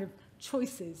kind of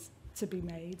choices to be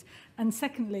made. And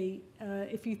secondly,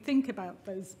 if you think about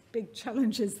those big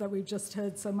challenges that we've just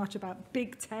heard so much about,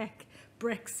 big tech,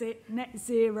 Brexit, net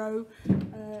zero,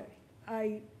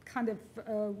 I kind of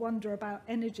wonder about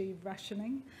energy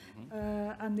rationing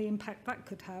and the impact that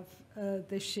could have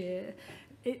this year.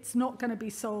 It's not going to be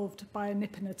solved by a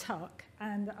nip and a tuck,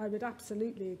 and I would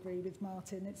absolutely agree with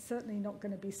Martin. It's certainly not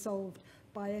going to be solved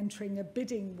by entering a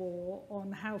bidding war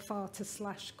on how far to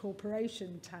slash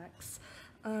corporation tax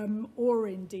or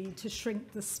indeed to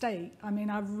shrink the state. I mean,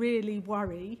 I really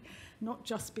worry, not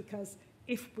just because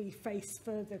if we face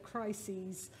further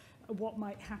crises, what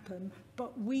might happen,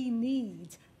 but we need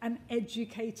an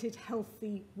educated,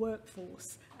 healthy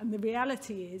workforce. And the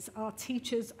reality is our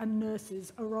teachers and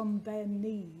nurses are on their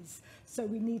knees. So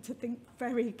we need to think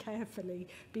very carefully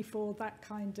before that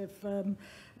kind of,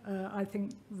 I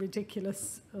think,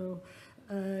 ridiculous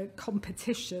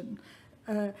competition.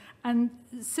 And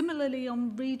similarly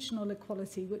on regional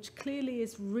equality, which clearly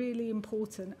is really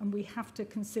important and we have to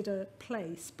consider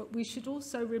place, but we should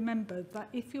also remember that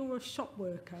if you're a shop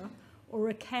worker or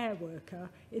a care worker,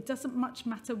 it doesn't much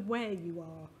matter where you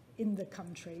are in the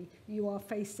country, you are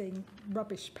facing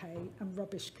rubbish pay and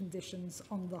rubbish conditions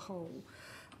on the whole.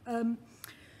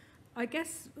 I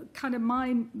guess kind of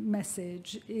my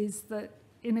message is that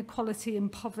inequality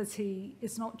and poverty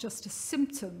is not just a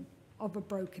symptom of a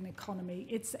broken economy,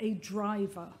 it's a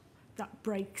driver that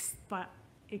breaks that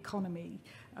economy.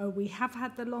 We have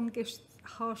had the longest,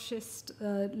 harshest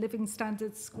living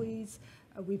standards squeeze.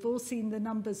 We've all seen the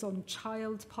numbers on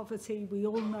child poverty. We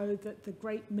all know that the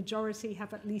great majority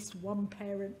have at least one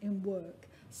parent in work.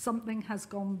 Something has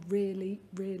gone really,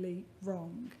 really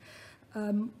wrong.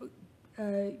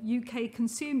 UK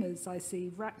consumers, I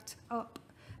see, racked up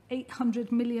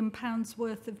 £800 million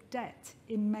worth of debt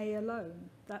in May alone.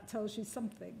 That tells you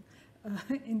something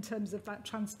in terms of that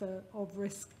transfer of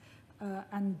risk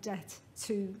and debt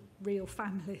to real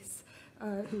families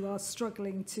who are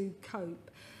struggling to cope.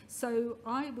 So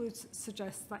I would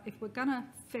suggest that if we're going to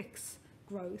fix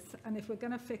growth and if we're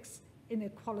going to fix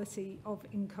inequality of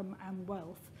income and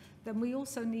wealth, then we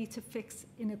also need to fix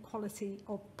inequality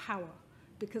of power,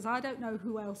 because I don't know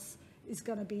who else is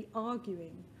going to be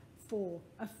arguing for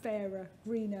a fairer,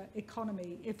 greener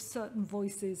economy if certain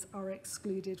voices are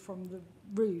excluded from the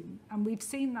room. And we've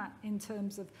seen that in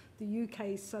terms of the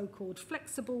UK's so-called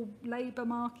flexible labour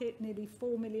market, nearly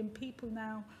 4 million people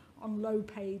now on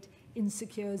low-paid,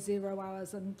 insecure, 0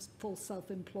 hours and full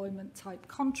self-employment type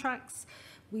contracts.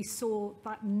 We saw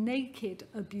that naked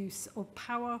abuse of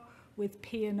power with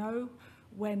P&O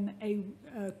when a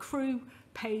crew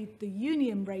paid the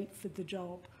union rate for the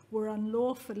job, were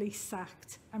unlawfully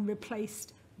sacked and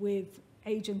replaced with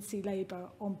agency labour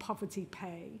on poverty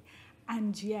pay.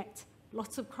 And yet,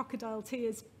 lots of crocodile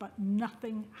tears, but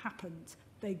nothing happened.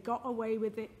 They got away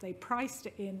with it, they priced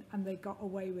it in, and they got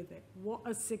away with it. What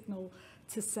a signal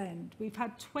to send. We've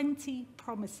had 20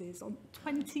 promises on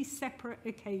 20 separate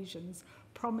occasions,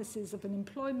 promises of an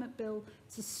employment bill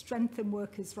to strengthen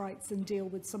workers' rights and deal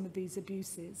with some of these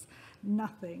abuses.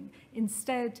 Nothing.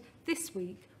 Instead, this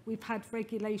week, we've had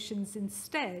regulations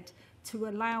instead to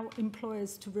allow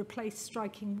employers to replace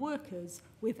striking workers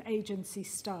with agency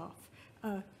staff,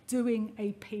 doing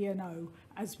a P&O,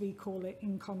 as we call it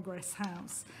in Congress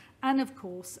House. And of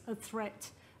course, a threat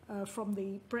from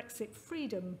the Brexit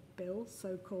Freedom Bill,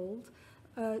 so-called,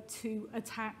 to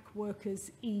attack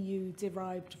workers'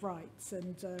 EU-derived rights.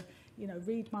 And, you know,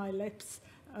 read my lips,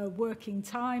 working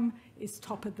time is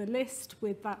top of the list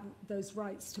with those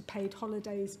rights to paid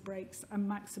holidays, breaks, and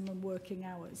maximum working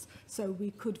hours. So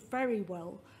we could very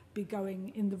well be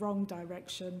going in the wrong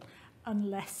direction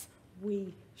unless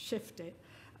we shift it.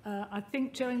 I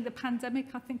think during the pandemic,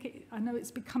 I know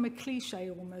it's become a cliche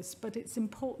almost, but it's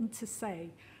important to say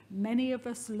many of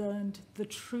us learned the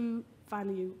true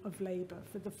value of labour.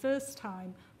 For the first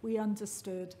time, we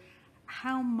understood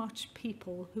how much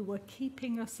people who were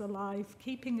keeping us alive,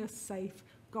 keeping us safe,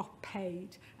 got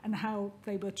paid and how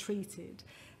they were treated.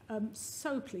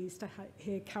 So pleased to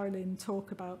hear Carolyn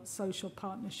talk about social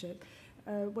partnership.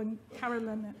 When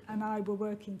Carolyn and I were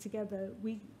working together,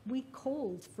 we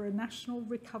called for a National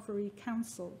Recovery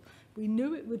Council. We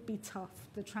knew it would be tough,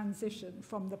 the transition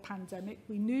from the pandemic.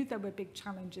 We knew there were big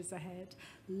challenges ahead.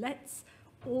 Let's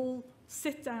all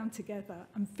sit down together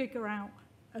and figure out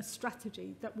a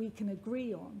strategy that we can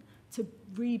agree on to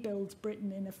rebuild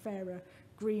Britain in a fairer,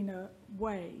 greener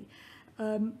way.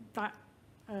 That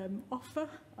offer,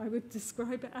 I would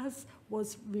describe it as,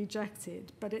 was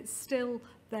rejected, but it's still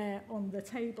there on the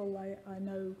table, I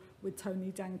know, with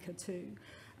Tony Danker too.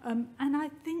 And I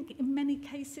think in many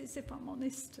cases, if I'm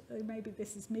honest, maybe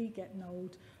this is me getting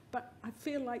old, But I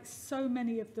feel like so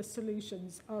many of the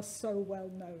solutions are so well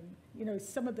known. You know,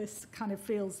 some of this kind of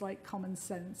feels like common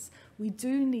sense. We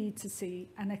do need to see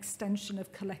an extension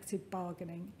of collective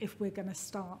bargaining if we're going to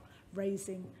start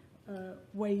raising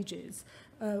wages.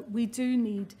 We do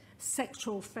need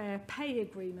sectoral fair pay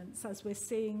agreements, as we're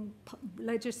seeing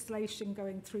legislation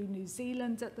going through New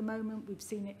Zealand at the moment. We've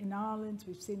seen it in Ireland,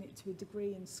 we've seen it to a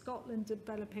degree in Scotland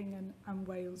developing, and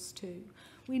Wales too.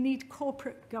 We need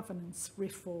corporate governance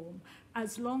reform.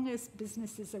 As long as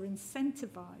businesses are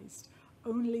incentivised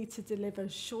only to deliver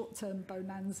short-term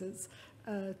bonanzas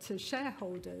to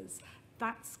shareholders,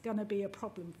 that's going to be a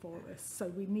problem for us. So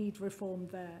we need reform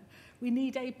there. We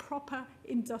need a proper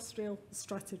industrial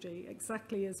strategy,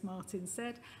 exactly as Martin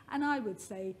said. And I would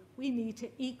say we need to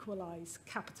equalise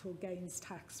capital gains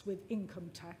tax with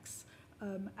income tax.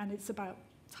 And it's about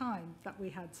time that we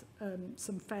had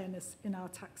some fairness in our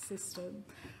tax system.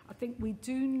 I think we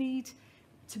do need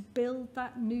to build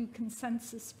that new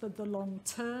consensus for the long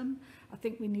term. I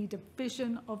think we need a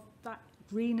vision of that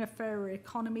greener, fairer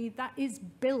economy that is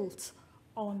built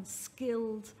on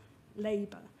skilled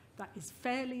labour, that is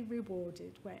fairly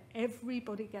rewarded, where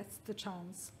everybody gets the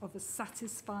chance of a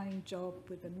satisfying job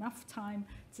with enough time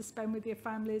to spend with your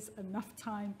families, enough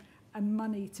time and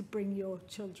money to bring your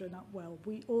children up well.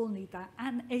 We all need that,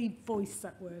 and a voice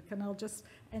at work. And I'll just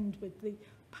end with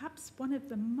perhaps one of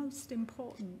the most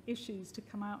important issues to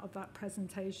come out of that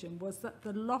presentation was that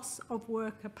the loss of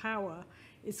worker power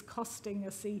is costing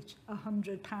us each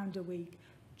 £100 a week.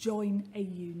 Join a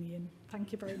union.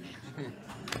 Thank you very much.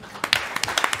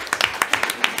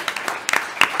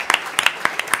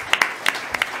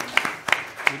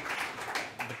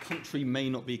 The country may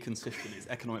not be consistent in its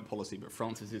economic policy, but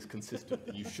Francis is consistent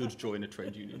that you should join a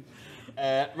trade union.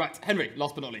 Right, Henry,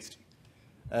 last but not least.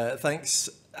 Thanks.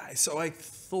 So I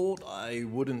thought I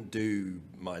wouldn't do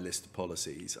my list of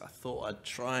policies. I thought I'd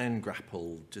try and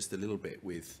grapple just a little bit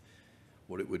with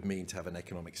what it would mean to have an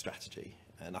economic strategy.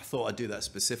 And I thought I'd do that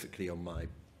specifically on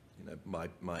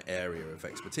my area of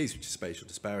expertise, which is spatial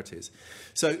disparities.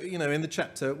 So, in the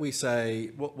chapter, we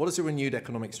say, what does a renewed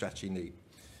economic strategy need?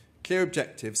 Clear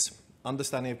objectives,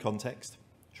 understanding of context,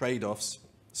 trade-offs,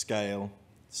 scale,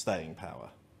 staying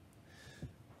power.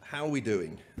 How are we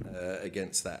doing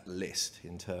against that list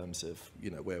in terms of,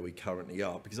 where we currently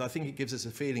are? Because I think it gives us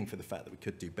a feeling for the fact that we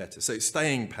could do better. So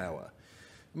staying power.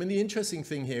 I mean, the interesting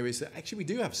thing here is that actually we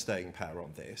do have staying power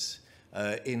on this.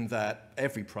 In that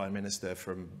every Prime Minister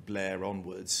from Blair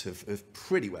onwards have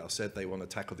pretty well said they want to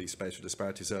tackle these spatial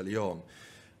disparities early on.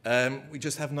 We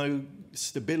just have no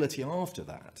stability after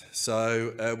that.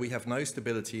 So we have no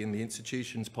stability in the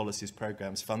institutions, policies,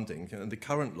 programmes, funding, and the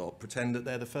current lot pretend that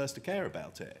they're the first to care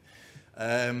about it.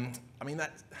 I mean,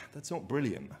 that's not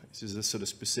brilliant. This is a sort of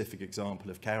specific example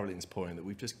of Carolyn's point that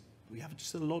we have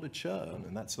just a lot of churn,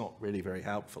 and that's not really very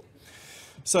helpful.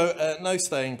 So no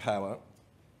staying power.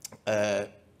 Do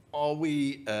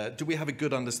we have a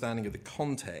good understanding of the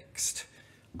context?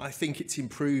 I think it's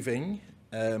improving,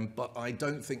 but I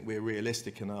don't think we're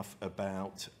realistic enough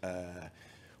about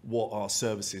what our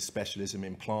services specialism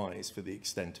implies for the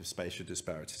extent of spatial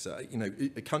disparities.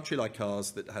 A country like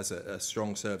ours that has a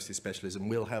strong services specialism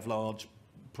will have large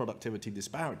productivity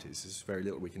disparities. There's very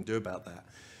little we can do about that.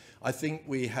 I think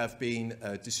we have been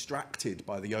distracted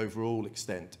by the overall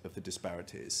extent of the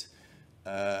disparities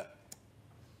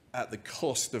at the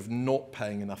cost of not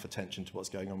paying enough attention to what's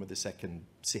going on with the second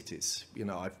cities.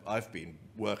 I've been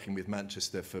working with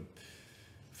Manchester for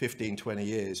 15, 20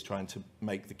 years trying to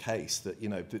make the case that,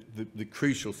 the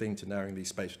crucial thing to narrowing these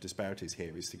spatial disparities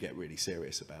here is to get really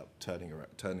serious about turning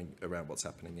around what's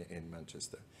happening in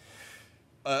Manchester.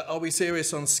 Are we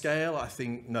serious on scale? I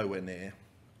think nowhere near.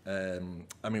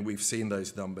 I mean, we've seen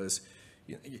those numbers.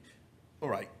 All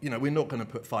right, we're not going to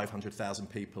put 500,000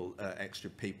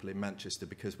 extra people in Manchester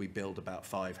because we build about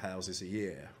 5 houses a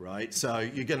year, right? So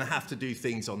you're going to have to do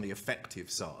things on the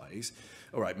effective size.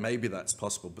 All right, maybe that's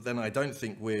possible, but then I don't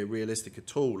think we're realistic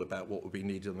at all about what would be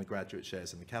needed on the graduate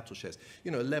shares and the capital shares.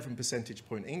 11 percentage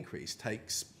point increase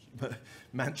takes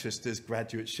Manchester's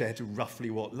graduate share to roughly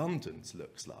what London's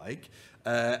looks like,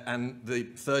 and the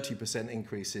 30%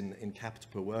 increase in capital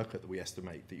per worker that we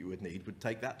estimate that you would need would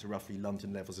take that to roughly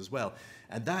London levels as well.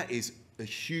 And that is a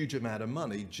huge amount of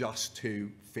money just to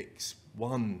fix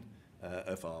one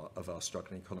of our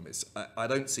struggling economies. I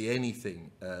don't see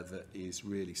anything that is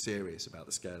really serious about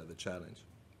the scale of the challenge.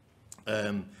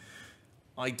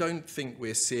 I don't think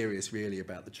we're serious really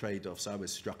about the trade-offs. I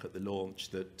was struck at the launch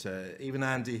that even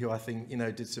Andy, who I think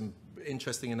did some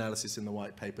interesting analysis in the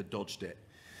white paper, dodged it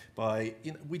by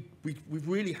we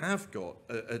really have got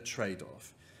a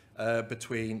trade-off.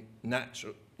 between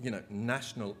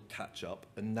national catch-up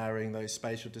and narrowing those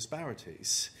spatial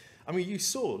disparities. I mean, you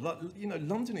saw,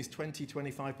 London is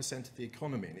 20-25% of the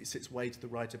economy, and it sits way to the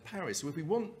right of Paris. So if we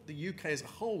want the UK as a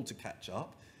whole to catch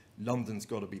up, London's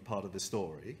got to be part of the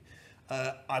story.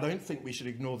 I don't think we should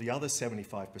ignore the other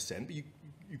 75%, but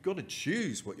you've got to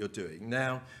choose what you're doing.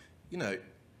 Now,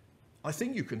 I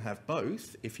think you can have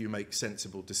both if you make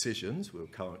sensible decisions.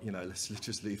 Let's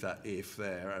just leave that if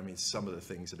there. I mean, some of the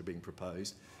things that are being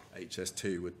proposed,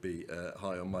 HS2 would be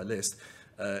high on my list.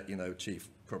 Achieve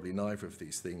probably neither of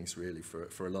these things really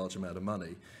for a large amount of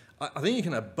money. I think you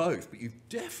can have both, but you've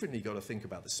definitely got to think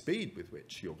about the speed with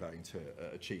which you're going to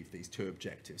achieve these two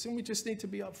objectives. And we just need to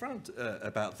be upfront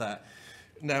about that.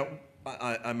 Now,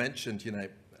 I mentioned,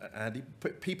 Andy,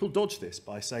 people dodge this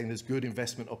by saying there's good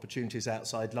investment opportunities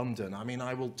outside London. I mean,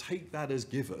 I will take that as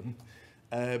given,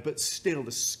 but still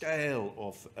the scale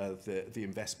of the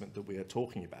investment that we are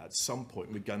talking about, at some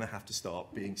point we're going to have to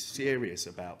start being serious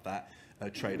about that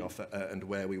trade-off and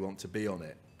where we want to be on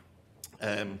it.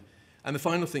 And the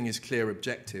final thing is clear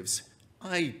objectives.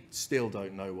 I still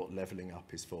don't know what levelling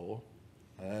up is for.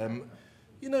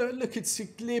 Look, it's a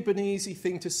glib and easy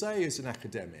thing to say as an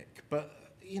academic, but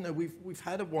we've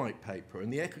had a white paper,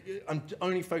 and I'm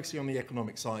only focusing on the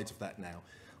economic sides of that now.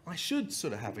 I should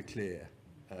sort of have a clear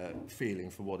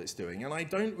feeling for what it's doing, and I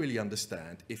don't really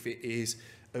understand if it is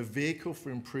a vehicle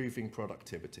for improving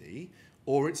productivity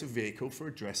or it's a vehicle for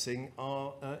addressing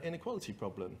our inequality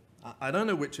problem. I don't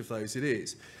know which of those it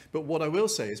is, but what I will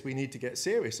say is we need to get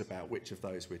serious about which of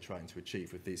those we're trying to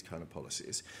achieve with these kind of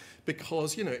policies,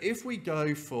 because if we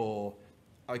go for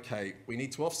okay, we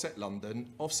need to offset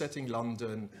London. Offsetting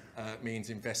London means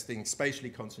investing spatially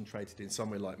concentrated in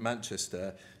somewhere like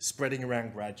Manchester, spreading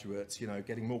around graduates,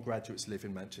 getting more graduates live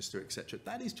in Manchester, etc.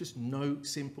 That is just no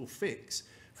simple fix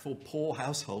for poor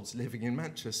households living in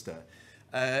Manchester.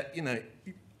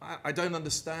 I don't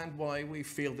understand why we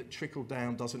feel that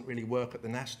trickle-down doesn't really work at the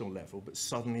national level, but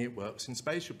suddenly it works in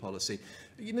spatial policy.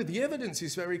 The evidence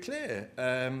is very clear.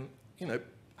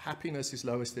 Happiness is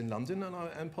lowest in London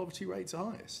and poverty rates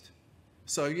are highest.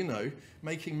 So,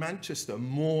 making Manchester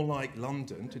more like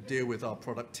London to deal with our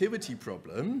productivity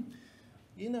problem,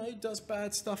 it does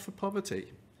bad stuff for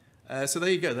poverty. So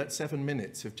there you go, that's 7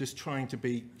 minutes of just trying to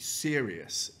be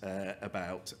serious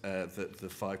about the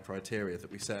 5 criteria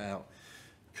that we set out.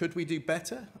 Could we do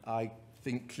better? I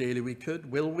think clearly we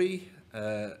could. Will we?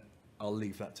 I'll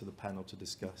leave that to the panel to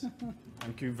discuss.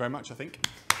 Thank you very much, I think.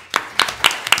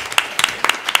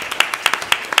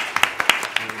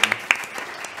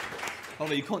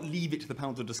 Although you can't leave it to the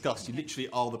panel to discuss, you literally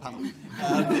are the panel.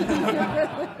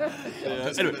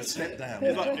 Anyway, step down.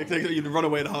 You can run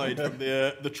away and hide from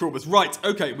the traumas. Right,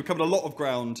 okay, we covered a lot of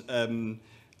ground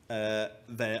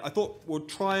there. I thought we'll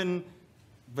try and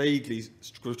vaguely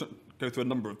go through a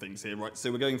number of things here, right?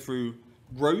 So we're going through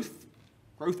growth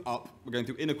up, we're going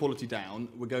through inequality down,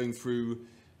 we're going through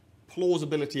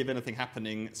plausibility of anything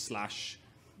happening /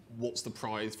 what's the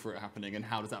prize for it happening, and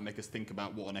how does that make us think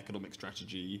about what an economic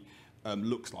strategy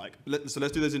looks like. So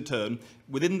let's do those in turn.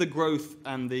 Within the growth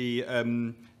and the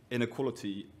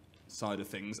inequality side of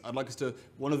things, I'd like us to,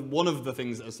 one of the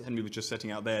things, as Henry was just setting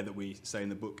out there, that we say in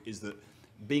the book is that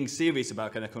being serious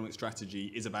about an economic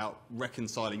strategy is about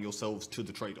reconciling yourselves to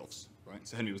the trade-offs, right?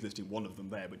 So Henry was listing one of them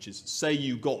there, which is, say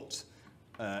you got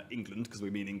England, because we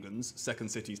mean England's second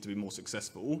cities to be more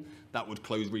successful, that would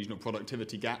close regional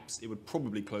productivity gaps, it would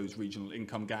probably close regional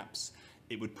income gaps,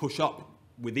 it would push up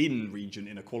within region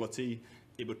inequality,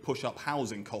 it would push up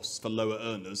housing costs for lower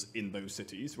earners in those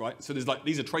cities, right? So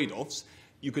these are trade-offs.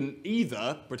 You can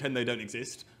either pretend they don't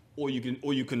exist, or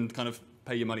you can kind of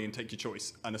pay your money and take your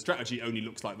choice. And a strategy only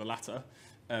looks like the latter,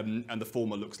 and the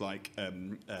former looks like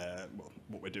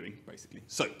what we're doing, basically.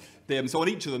 So on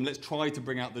each of them, let's try to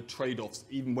bring out the trade-offs,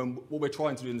 even when what we're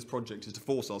trying to do in this project is to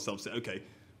force ourselves to say, okay,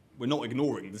 we're not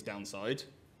ignoring this downside,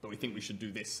 but we think we should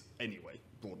do this anyway,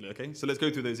 broadly, okay? So let's go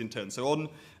through those in turn. So on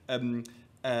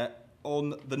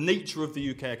the nature of the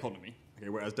UK economy, okay,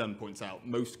 where, as Dan points out,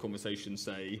 most conversations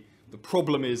say the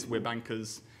problem is we're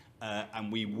bankers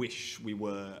and we wish we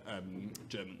were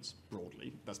Germans,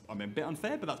 broadly. I mean, a bit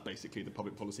unfair, but that's basically the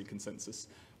public policy consensus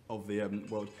of the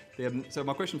world. So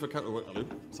my question for Carolyn, hello,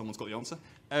 someone's got the answer.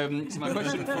 So my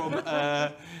question from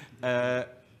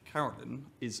Carolyn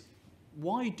is,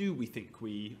 why do we think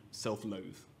we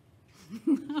self-loathe?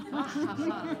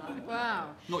 Wow.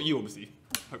 Not you, obviously.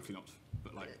 Hopefully not.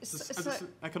 But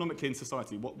economically in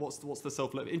society, what's the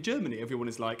self-loathe? In Germany, everyone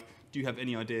is like, do you have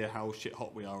any idea how shit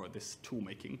hot we are at this tool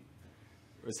making?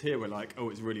 Whereas here we're like, oh,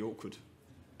 it's really awkward.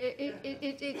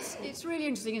 It's really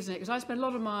interesting, isn't it? Because I spent a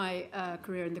lot of my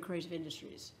career in the creative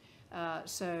industries.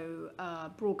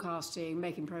 Broadcasting,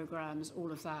 making programs,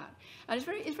 all of that. And it's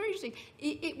very interesting.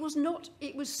 It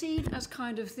was seen as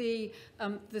kind of the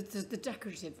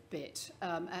decorative bit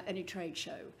at any trade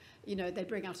show. You know, they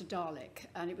bring out a Dalek,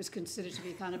 and it was considered to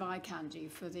be kind of eye candy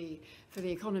for the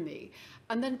economy.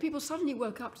 And then people suddenly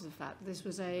woke up to the fact that this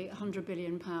was a £100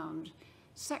 billion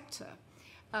sector.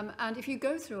 And if you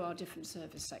go through our different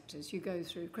service sectors, you go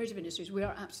through creative industries, we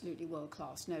are absolutely world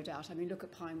class, no doubt. I mean, look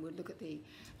at Pinewood, look at the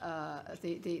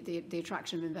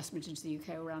attraction of investment into the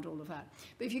UK around all of that.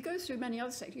 But if you go through many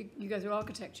other sectors, you go through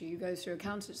architecture, you go through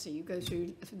accountancy, you go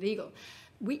through legal,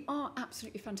 we are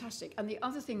absolutely fantastic. And the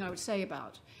other thing I would say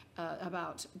about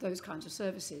those kinds of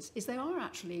services is they are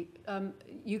actually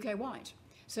UK-wide.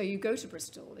 So you go to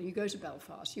Bristol and you go to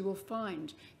Belfast, you will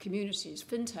find communities,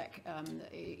 fintech,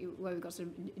 where we've got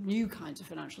some new kinds of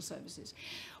financial services.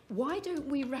 Why don't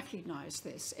we recognise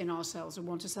this in ourselves and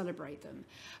want to celebrate them?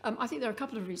 I think there are a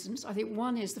couple of reasons. I think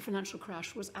one is the financial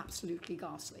crash was absolutely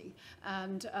ghastly,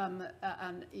 and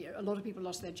you know, a lot of people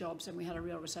lost their jobs, and we had a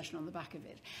real recession on the back of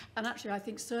it. And actually, I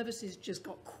think services just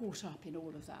got caught up in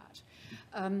all of that.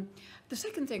 The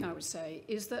second thing I would say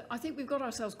is that I think we've got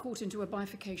ourselves caught into a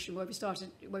bifurcation where we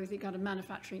think kind of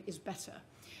manufacturing is better.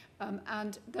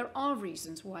 And there are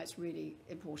reasons why it's really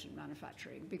important,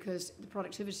 manufacturing, because the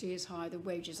productivity is high, the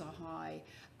wages are high,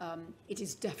 it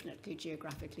is definitely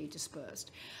geographically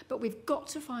dispersed. But we've got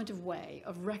to find a way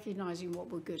of recognising what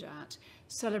we're good at,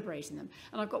 celebrating them.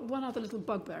 And I've got one other little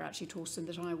bugbear, actually, Torsten,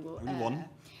 that I will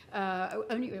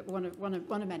only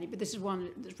one of many, but this is one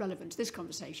that's relevant to this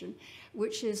conversation,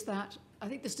 which is that I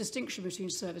think this distinction between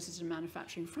services and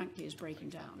manufacturing, frankly, is breaking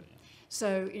down.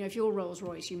 So, you know, if you're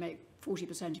Rolls-Royce, you make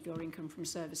 40% of your income from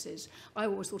services. I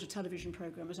always thought a television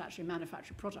programme was actually a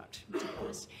manufactured product, to be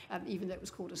honest, even though it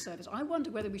was called a service. I wonder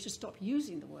whether we should stop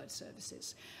using the word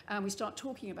services and we start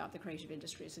talking about the creative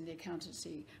industries and the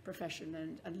accountancy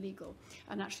profession and legal.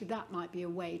 And actually that might be a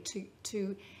way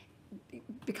to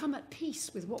become at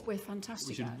peace with what we're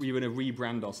fantastic at. We're going to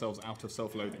rebrand ourselves out of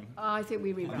self-loathing. I think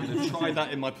we rebrand. I'm going to try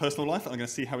that in my personal life, and I'm going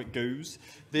to see how it goes.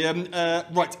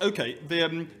 Right, okay.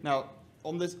 Now,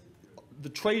 on this, the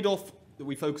trade-off that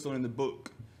we focus on in the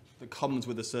book that comes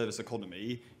with the service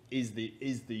economy is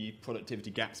the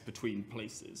productivity gaps between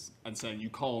places, and saying you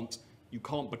can't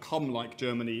become like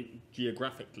Germany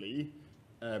geographically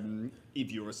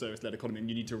if you're a service-led economy, and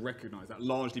you need to recognise that,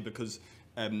 largely because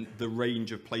the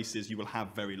range of places you will have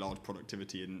very large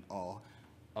productivity in are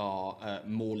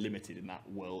more limited in that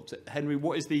world. So, Henry,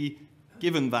 what is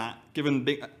given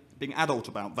being adult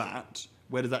about that,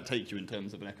 where does that take you in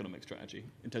terms of an economic strategy,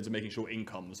 in terms of making sure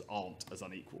incomes aren't as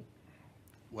unequal?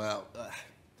 Well,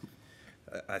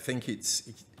 I think it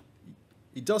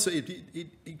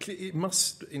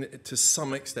must, to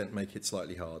some extent, make it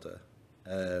slightly harder,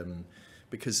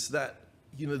 because that,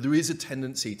 you know, there is a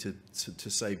tendency to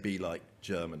say be like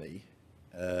Germany,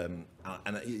 and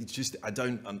it's just I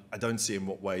don't see in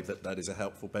what way that is a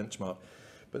helpful benchmark.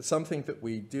 But something that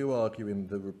we do argue in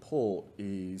the report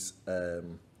is,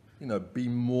 you know, be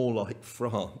more like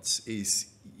France is,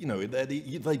 you know,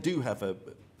 they do have a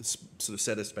sort of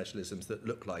set of specialisms that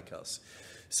look like us.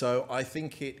 So I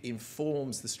think it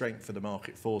informs the strength of the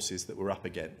market forces that we're up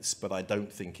against, but I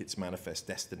don't think it's manifest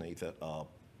destiny that are,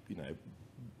 you know,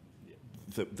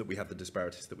 that we have the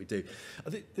disparities that we do. I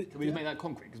think Can we just make that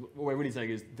concrete? Because what we're really saying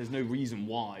is there's no reason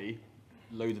why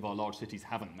loads of our large cities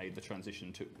haven't made the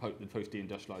transition to the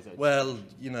post-deindustrialisation. Well,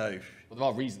 you know... Well, there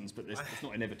are reasons, but it's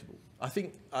not inevitable. I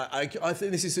think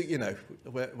this is, you know,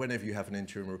 whenever you have an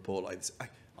interim report like this,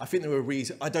 I think there are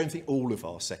reasons... I don't think all of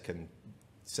our second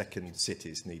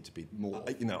cities need to be more.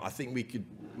 You know, I think we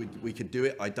could do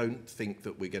it. I don't think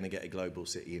that we're going to get a global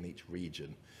city in each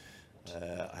region.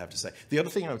 I have to say. The other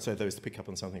thing I would say, though, is to pick up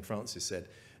on something Francis said.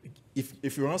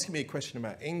 If you're asking me a question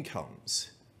about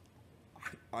incomes,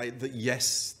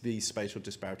 yes, these spatial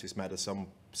disparities matter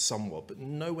somewhat, but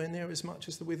nowhere near as much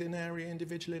as the within area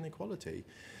individual inequality.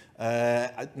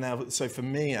 Now, so for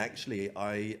me, actually,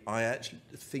 I actually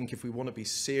think if we want to be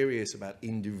serious about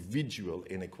individual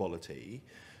inequality,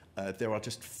 there are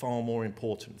just far more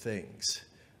important things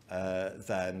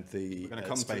than the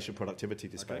spatial productivity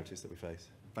disparities that we face.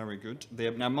 Very good.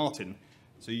 Now, Martin,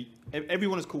 so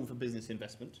everyone has called for business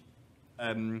investment.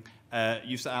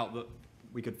 You set out that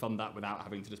we could fund that without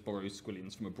having to just borrow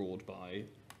squillions from abroad by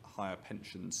higher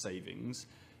pension savings.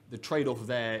 The trade-off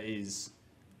there is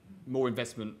more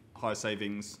investment, higher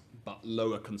savings, but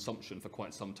lower consumption for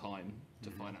quite some time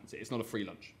to finance it. It's not a free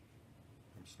lunch.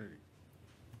 Absolutely.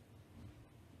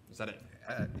 Is that it?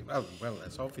 Well,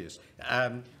 that's obvious.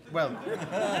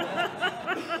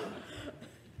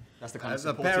 That's the kind of the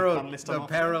supportive panelist I'm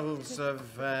after. perils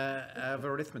of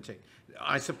arithmetic.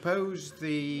 I suppose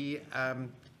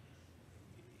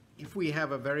if we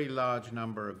have a very large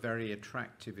number of very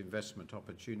attractive investment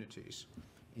opportunities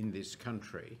in this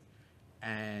country,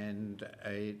 and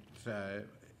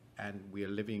we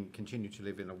are continue to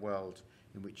live in a world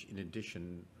in which, in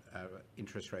addition,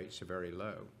 interest rates are very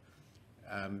low,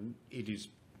 it is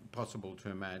possible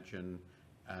to imagine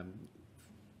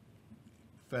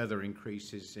further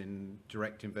increases in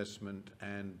direct investment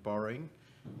and borrowing,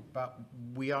 but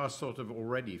we are sort of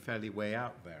already fairly way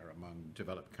out there among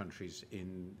developed countries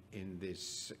in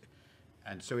this.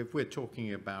 And so if we're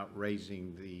talking about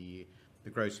raising the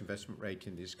gross investment rate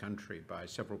in this country by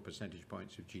several percentage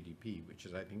points of GDP, which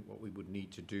is, I think, what we would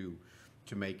need to do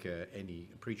to make any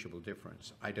appreciable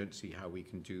difference, I don't see how we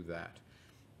can do that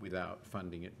without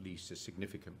funding at least a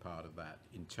significant part of that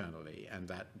internally. And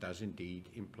that does indeed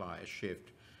imply a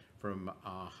shift from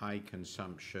our high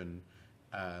consumption,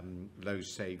 low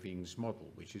savings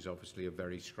model, which is obviously a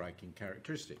very striking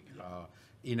characteristic.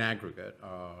 In aggregate,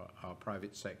 our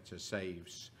private sector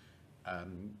saves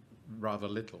rather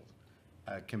little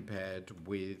compared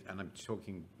with, and I'm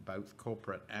talking both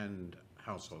corporate and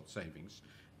household savings,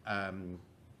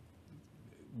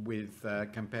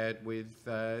 compared with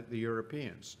the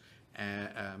Europeans.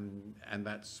 And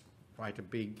that's quite a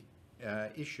big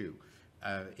issue.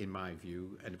 In my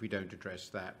view, and if we don't address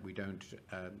that, we don't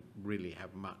really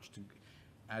have much to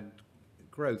add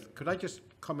growth. Could I just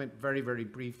comment very, very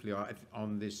briefly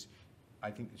on this, I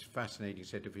think, this fascinating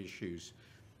set of issues?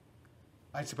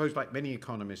 I suppose, like many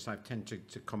economists, I've tended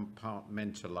to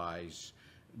compartmentalize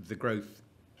the growth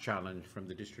challenge from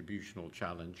the distributional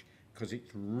challenge, because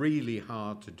it's really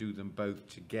hard to do them both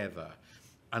together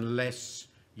unless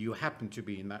you happen to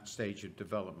be in that stage of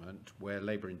development where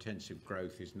labor-intensive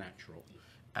growth is natural,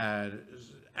 I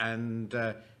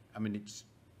mean, it's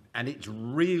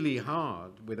really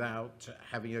hard without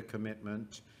having a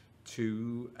commitment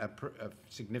to a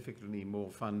significantly more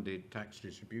funded tax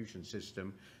distribution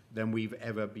system than we've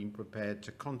ever been prepared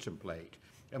to contemplate.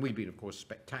 And we've been, of course,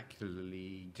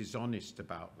 spectacularly dishonest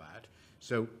about that.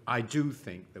 So I do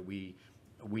think that we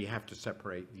have to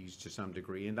separate these to some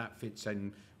degree, and that fits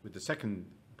in with the second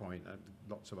point,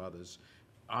 lots of others.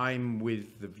 I'm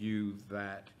with the view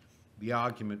that the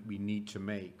argument we need to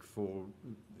make for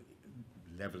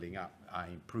levelling up,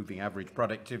 improving average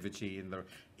productivity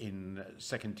in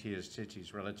second-tier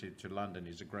cities relative to London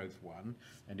is a growth one,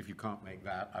 and if you can't make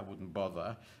that, I wouldn't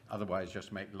bother. Otherwise,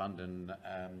 just make London,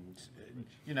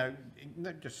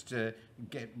 just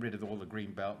get rid of all the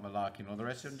green belt malarkey and all the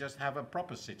rest, and just have a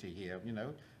proper city here,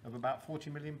 of about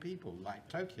 40 million people, like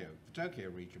Tokyo, the Tokyo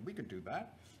region. We could do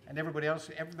that, and everybody else,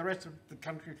 the rest of the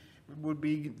country would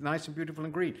be nice and beautiful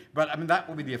and green. But I mean, that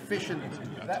will be the efficient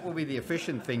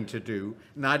thing to do.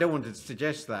 Now, I don't want to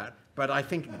suggest that, but I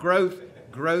think growth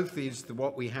is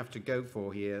what we have to go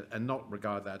for here, and not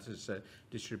regard that as a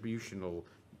distributional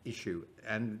issue.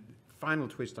 And final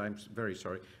twist, I'm very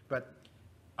sorry, but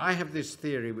I have this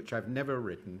theory which I've never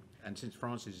written, and since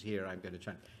Francis is here, I'm going to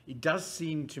try. It does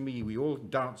seem to me, we all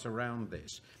dance around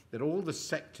this, that all the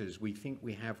sectors we think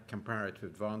we have comparative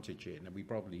advantage in, and we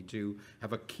probably do,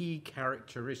 have a key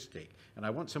characteristic. And I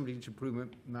want somebody to prove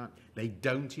that they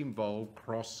don't involve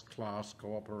cross-class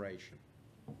cooperation.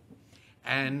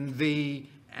 I'm the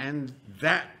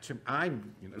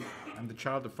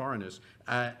child of foreigners.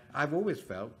 I've always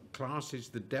felt class is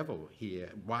the devil here.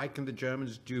 Why can the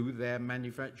Germans do their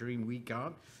manufacturing, we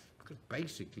can't? Because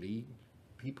basically,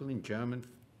 people in German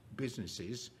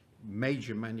businesses,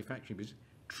 major manufacturing businesses,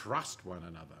 trust one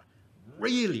another,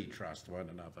 really trust one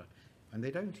another, and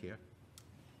they don't here.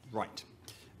 Right.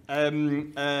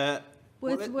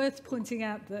 Worth pointing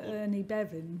out that Ernie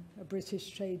Bevin, a British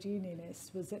trade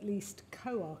unionist, was at least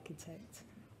co-architect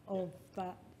of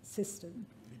that system.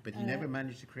 But he never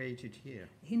managed to create it here.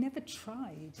 He never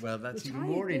tried. Well, that's even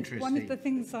more interesting. One of the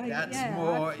things I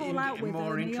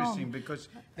more interesting because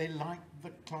they like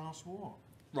the class war.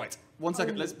 Right, one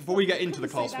second. Before we get into the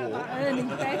class war. Wait.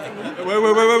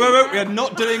 We are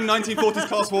not doing 1940s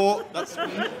class war.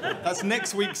 That's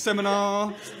next week's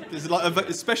seminar. There's like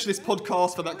a specialist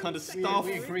podcast for that kind of stuff.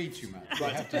 We agree too much.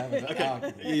 Right. We have to have an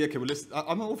argument. Yeah, okay. Well,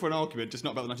 I'm all for an argument, just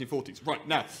not about the 1940s. Right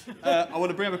now, I want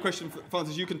to bring up a question.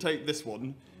 Francis, you can take this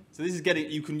one. So this is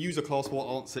you can use a class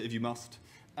war answer if you must.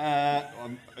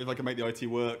 If I can make the IT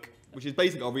work. Which is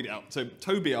basically, I'll read it out. So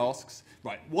Toby asks,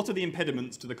 right, what are the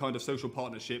impediments to the kind of social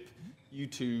partnership you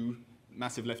two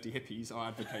massive lefty hippies are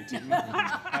advocating?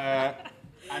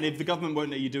 And if the government won't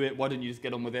let you do it, why don't you just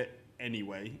get on with it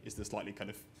anyway, is the slightly kind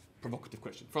of provocative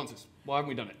question. Francis, why haven't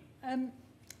we done it?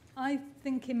 I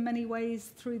think in many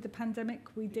ways through the pandemic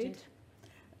we did.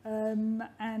 And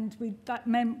that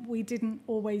meant we didn't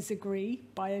always agree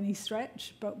by any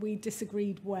stretch, but we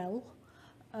disagreed well.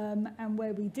 And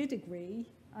where we did agree,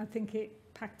 I think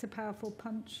it packed a powerful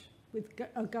punch with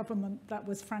a government that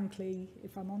was, frankly,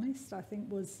 if I'm honest, I think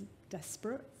was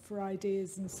desperate for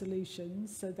ideas and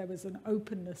solutions. So there was an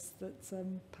openness that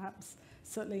perhaps,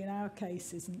 certainly in our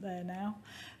case, isn't there now.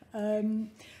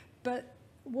 But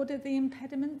what are the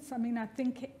impediments? I mean, I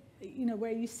think,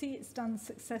 where you see it's done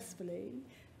successfully,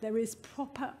 there is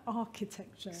proper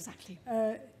architecture. Exactly.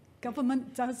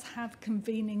 Government does have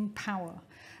convening power.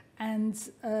 And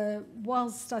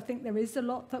whilst I think there is a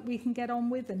lot that we can get on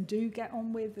with and do get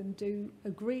on with and do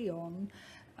agree on,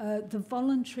 the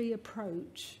voluntary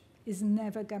approach is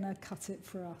never going to cut it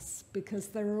for us, because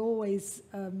there are always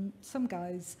some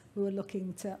guys who are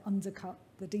looking to undercut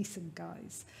the decent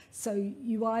guys. So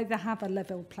you either have a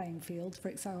level playing field, for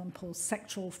example,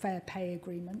 sectoral fair pay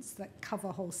agreements that cover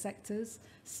whole sectors,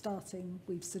 starting,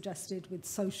 we've suggested, with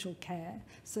social care,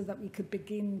 so that we could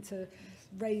begin to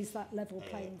raise that level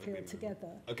playing field together.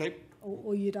 Okay.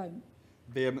 Or you don't.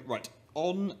 Right.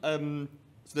 So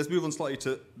let's move on slightly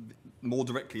to more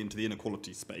directly into the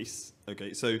inequality space.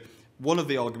 Okay. So one of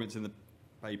the arguments in the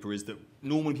paper is that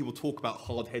normally people talk about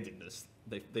hard-headedness.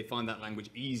 They find that language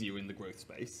easier in the growth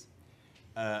space.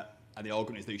 And the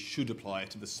argument is they should apply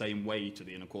it in the same way to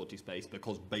the inequality space,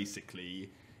 because basically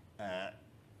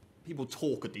people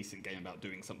talk a decent game about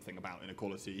doing something about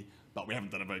inequality, but we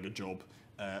haven't done a very good job.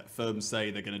 Firms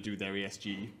say they're going to do their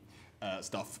ESG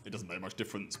stuff. It doesn't make much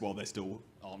difference while they still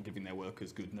aren't giving their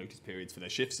workers good notice periods for their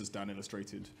shifts, as Dan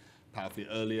illustrated powerfully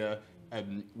earlier.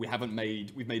 We've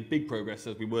made big progress,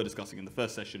 as we were discussing in the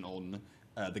first session, on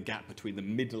the gap between the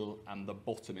middle and the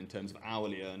bottom in terms of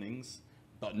hourly earnings,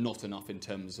 but not enough in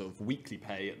terms of weekly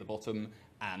pay at the bottom,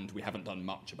 and we haven't done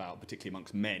much about, particularly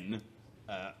amongst men,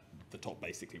 the top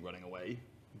basically running away.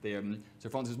 So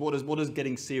Francis, what does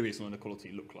getting serious on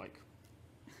inequality look like?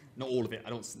 Not all of it.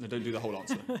 Don't do the whole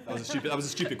answer. That was a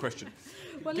stupid question.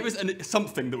 Well, give us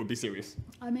something that would be serious.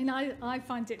 I mean, I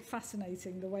find it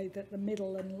fascinating the way that the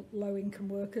middle and low-income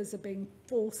workers are being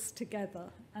forced together,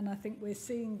 and I think we're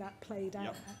seeing that played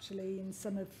out actually in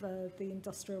some of the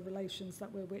industrial relations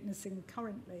that we're witnessing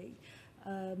currently.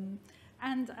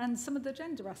 And some of the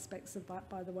gender aspects of that,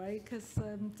 by the way, because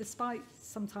despite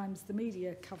sometimes the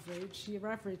media coverage, your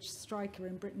average striker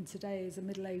in Britain today is a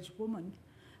middle-aged woman,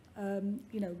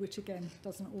 which again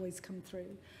doesn't always come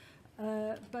through.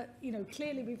 But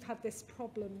clearly we've had this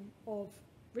problem of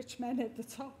rich men at the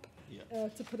top,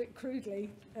 to put it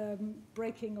crudely,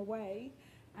 breaking away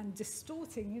and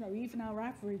distorting, even our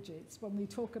averages. When we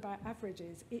talk about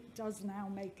averages, it does now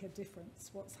make a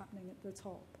difference what's happening at the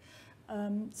top.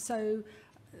 So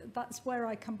that's where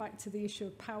I come back to the issue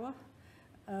of power,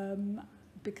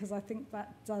 because I think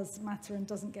that does matter and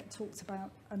doesn't get talked about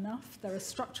enough. There are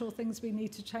structural things we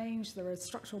need to change. There are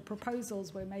structural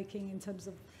proposals we're making in terms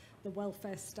of the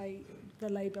welfare state, the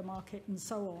labour market, and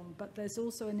so on. But there's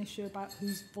also an issue about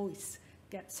whose voice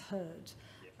gets heard.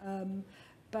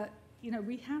 But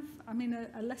we have,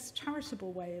 a less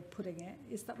charitable way of putting it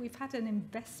is that we've had an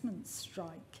investment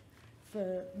strike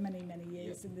for many, many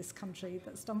years in this country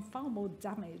that's done far more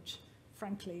damage,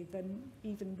 frankly, than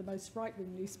even the most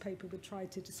right-wing newspaper would try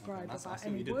to describe about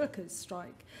any workers'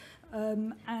 strike.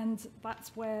 And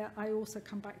that's where I also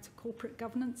come back to corporate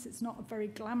governance. It's not a very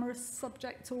glamorous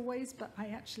subject always, but I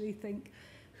actually think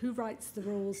who writes the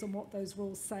rules and what those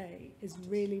rules say is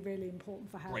really, really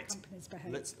important for how companies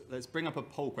behave. Let's bring up a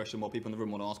poll question while people in the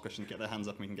room want to ask questions, get their hands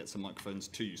up, and we can get some microphones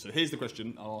to you. So here's the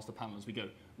question. I'll ask the panel as we go.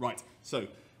 Right, so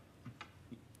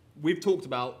we've talked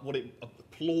about what a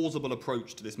plausible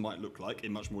approach to this might look like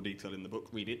in much more detail in the book.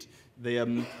 Read it.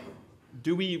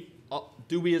 Do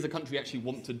we as a country actually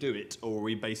want to do it, or are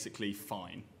we basically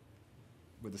fine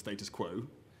with the status quo?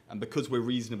 And because we're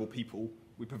reasonable people,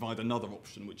 we provide another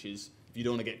option, which is if you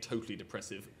don't want to get totally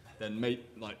depressive, then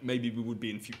maybe we would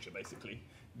be in future, basically.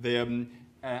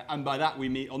 And by that we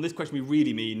mean, on this question, we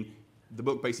really mean the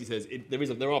book basically says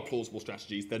there are plausible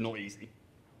strategies. They're not easy.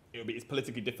 It's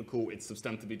politically difficult, it's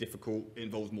substantively difficult, it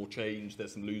involves more change,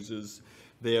 there's some losers.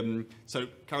 So,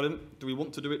 Carolyn, do we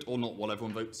want to do it or not while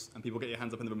everyone votes? And people get your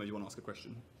hands up in the room if you want to ask a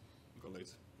question. We've got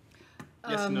loads.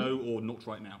 Yes, no, or not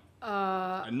right now?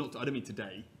 And not, I don't mean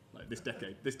today, like this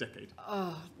decade.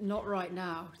 Not right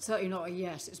now. Certainly not a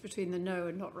yes. It's between the no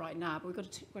and not right now, but we've got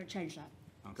to change that.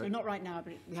 Okay. So not right now,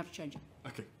 but we have to change it.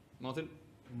 Okay. Martin?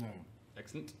 No.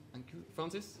 Excellent. Thank you.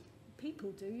 Francis?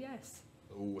 People do, yes.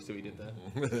 Oh, I see what you did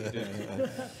there.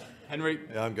 Henry?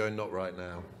 Yeah, I'm going not right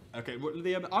now. Okay, well,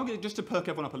 I'm going just to perk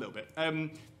everyone up a little bit.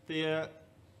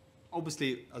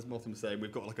 obviously, as Martin was saying,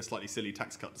 we've got like a slightly silly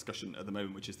tax cut discussion at the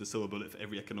moment, which is the silver bullet for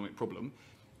every economic problem.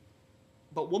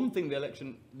 But one thing the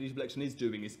leadership election is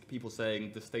doing is people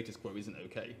saying the status quo isn't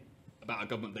okay about a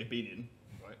government they've been in.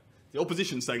 Right? The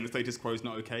opposition's saying the status quo is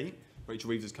not okay. Rachel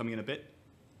Reeves is coming in a bit.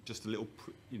 Just a little,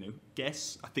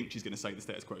 guess. I think she's going to say the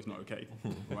status quo is not okay.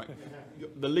 Right?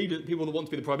 The people that want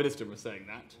to be the Prime Minister are saying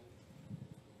that.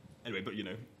 Anyway, but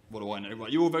what do I know?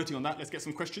 Right, you're all voting on that. Let's get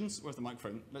some questions. Where's the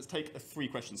microphone? Let's take 3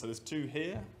 questions. So there's 2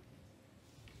 here.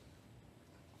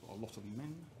 Got a lot of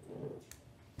men.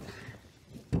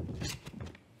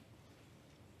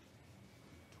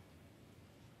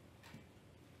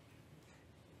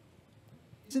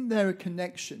 Isn't there a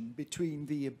connection between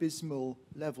the abysmal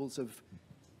levels of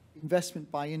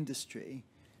investment by industry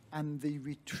and the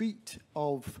retreat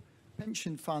of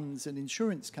pension funds and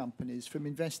insurance companies from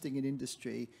investing in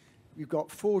industry? We've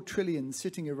got 4 trillion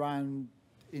sitting around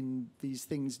in these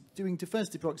things doing, to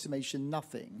first approximation,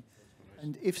 nothing.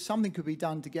 And if something could be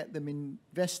done to get them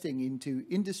investing into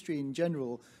industry in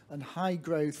general and high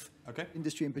growth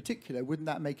industry in particular, wouldn't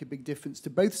that make a big difference to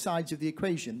both sides of the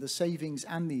equation, the savings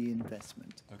and the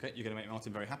investment? Okay, you're going to make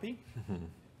Martin very happy.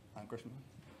 Question.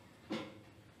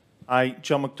 Hi,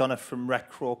 John McDonough from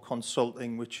Recro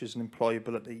Consulting, which is an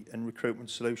employability and recruitment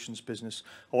solutions business.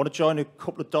 I want to join a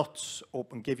couple of dots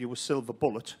up and give you a silver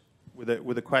bullet with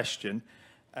a question.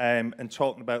 And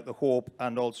talking about the hope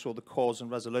and also the cause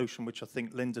and resolution, which I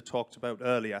think Linda talked about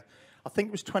earlier. I think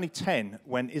it was 2010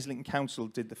 when Islington Council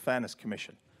did the Fairness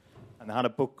Commission, and they had a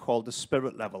book called The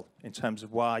Spirit Level in terms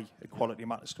of why equality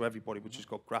matters to everybody, which has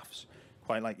got graphs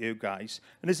quite like you guys.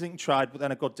 And Islington tried, but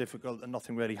then it got difficult and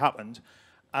nothing really happened.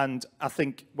 And I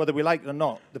think, whether we like it or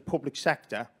not, the public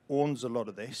sector owns a lot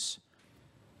of this,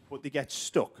 but they get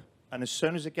stuck. And as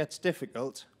soon as it gets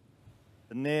difficult,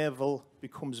 the navel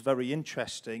becomes very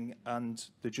interesting and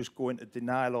they just go into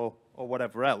denial or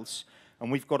whatever else.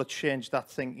 And we've got to change that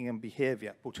thinking and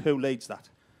behaviour. But who leads that?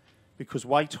 Because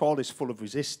Whitehall is full of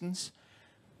resistance.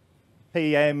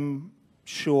 PM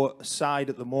show aside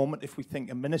at the moment, if we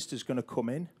think a minister's going to come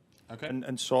in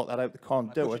and sort that out, they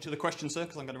can't do it. To the question, sir,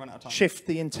 because I'm going to run out of time. Shift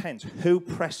the intent. Who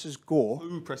presses go?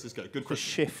 Who presses go? Good to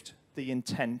question. shift the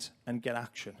intent and get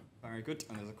action. Very good.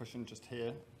 And there's a question just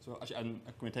here. So actually, I'm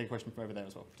going to take a question from over there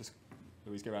as well. Just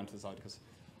Louise, go around to the side because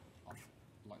I'd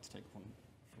like to take one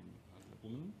from the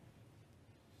woman.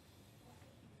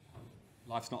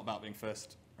 Life's not about being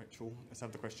first, Rachel. Let's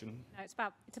have the question. No, it's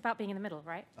about being in the middle,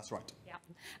 right? That's right.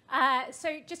 Yeah.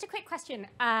 So just a quick question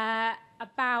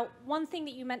about one thing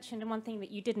that you mentioned and one thing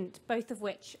that you didn't, both of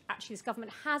which actually this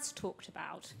government has talked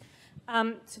about.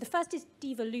 So the first is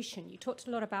devolution. You talked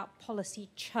a lot about policy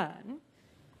churn.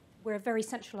 We're a very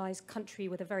centralised country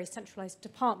with a very centralised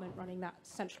department running that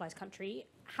centralised country.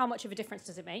 How much of a difference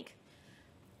does it make?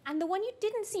 And the one you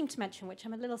didn't seem to mention, which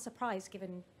I'm a little surprised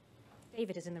given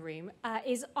David is in the room,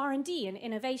 is R&D and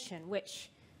innovation,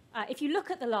 which, if you look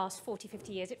at the last 40,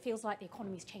 50 years, it feels like the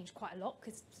economy's changed quite a lot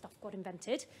because stuff got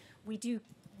invented. We do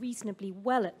reasonably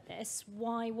well at this.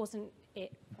 Why wasn't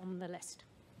it on the list?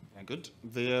 Yeah, good.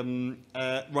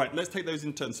 Right, let's take those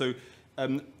in turn. So,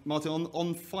 Martin,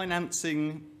 on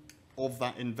financing of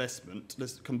that investment,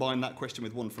 let's combine that question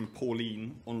with one from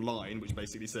Pauline online, which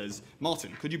basically says,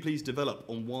 Martin, could you please develop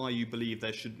on why you believe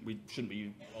shouldn't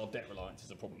be our debt reliance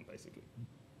is a problem, basically?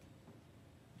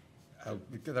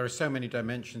 There are so many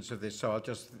dimensions of this, so I'll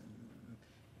just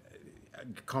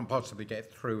can't possibly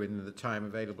get through in the time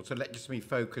available. So let me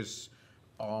focus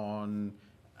on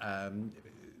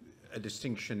a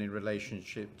distinction in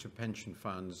relationship to pension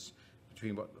funds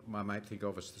between what I might think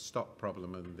of as the stock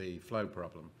problem and the flow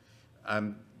problem.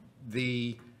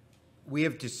 We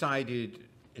have decided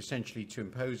essentially to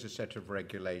impose a set of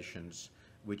regulations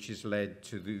which has led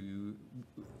to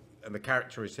and the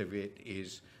characteristic of it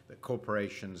is that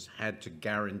corporations had to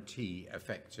guarantee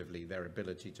effectively their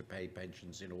ability to pay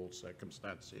pensions in all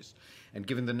circumstances. And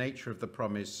given the nature of the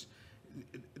promise,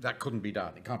 that couldn't be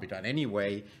done. It can't be done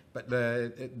anyway, but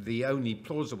the only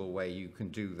plausible way you can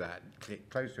do that,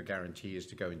 close to a guarantee, is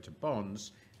to go into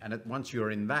bonds. And once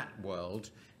you're in that world,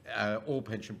 all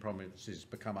pension promises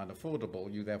become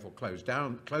unaffordable. You therefore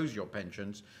close your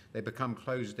pensions. They become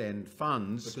closed-end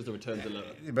funds. Because the returns are lower.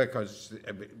 Because,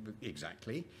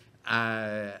 exactly.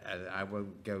 I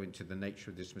won't go into the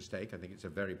nature of this mistake. I think it's a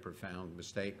very profound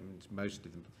mistake, and it's most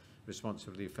of them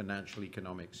responsibly financial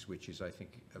economics, which is, I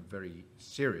think, a very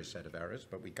serious set of errors,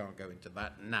 but we can't go into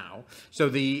that now. So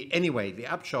anyway, the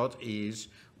upshot is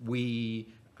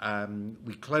we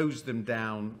close them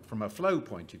down from a flow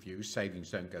point of view.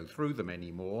 Savings don't go through them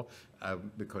anymore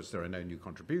because there are no new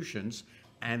contributions,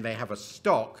 and they have a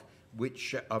stock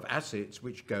of assets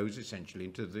which goes essentially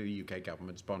into the UK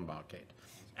government's bond market.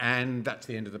 And that's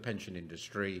the end of the pension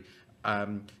industry.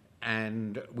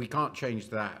 And we can't change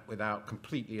that without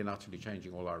completely and utterly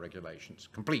changing all our regulations.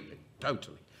 Completely,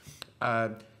 totally.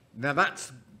 Now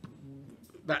that's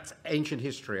ancient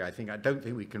history, I think. I don't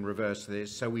think we can reverse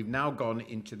this. So we've now gone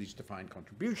into these defined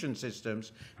contribution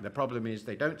systems. And the problem is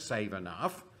they don't save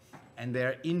enough, and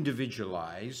they're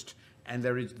individualized, and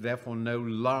there is therefore no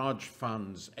large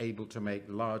funds able to make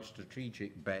large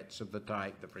strategic bets of the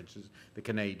type that, for instance, the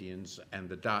Canadians and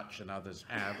the Dutch and others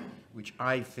have, which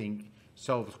I think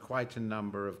solves quite a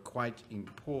number of quite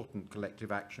important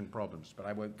collective action problems. But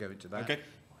I won't go into that. Okay.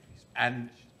 And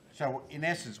so, in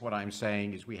essence, what I'm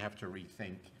saying is we have to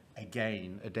rethink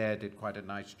again. Adair did quite a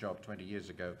nice job 20 years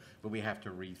ago, but we have to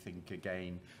rethink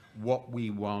again what we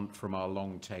want from our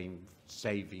long-term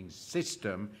savings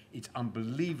system. It's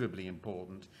unbelievably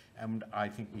important, and I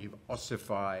think we've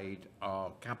ossified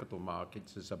our capital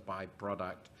markets as a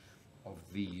byproduct of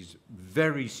these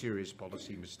very serious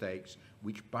policy mistakes,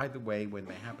 which, by the way, when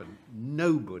they happened,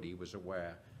 nobody was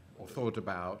aware or thought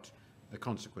about the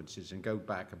consequences, and go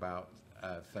back about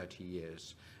 30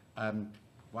 years.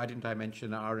 Why didn't I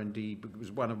mention R&D? It was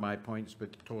one of my points,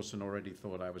 but Torsten already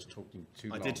thought I was talking too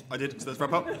long. I did. So let's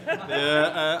wrap up.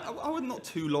 I would not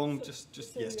too long. Just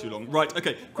yes, too long. Right.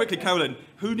 Okay. Quickly, Carolyn.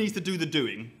 Who needs to do the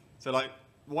doing? So, like,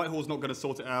 Whitehall's not going to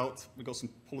sort it out. We've got some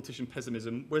politician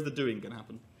pessimism. Where's the doing going to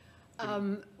happen?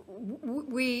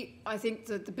 I think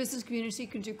that the business community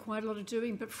can do quite a lot of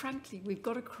doing, but frankly, we've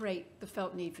got to create the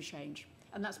felt need for change.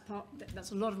 And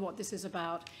that's a lot of what this is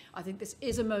about. I think this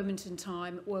is a moment in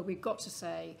time where we've got to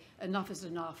say enough is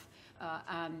enough,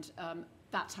 and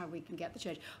that's how we can get the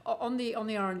change. On the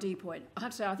R&D point, I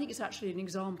have to say I think it's actually an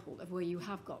example of where you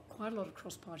have got quite a lot of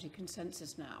cross-party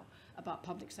consensus now about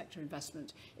public sector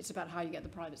investment. It's about how you get the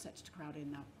private sector to crowd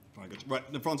in now. Very good.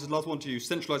 Right, now, Francis, last one to you.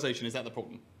 Centralisation, is that the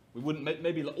problem? We wouldn't,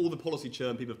 maybe all the policy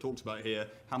churn people have talked about here,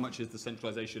 how much is the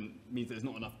centralisation means there's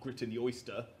not enough grit in the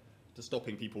oyster to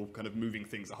stopping people kind of moving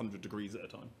things 100 degrees at a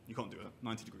time. You can't do it,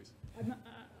 90 degrees.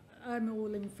 I'm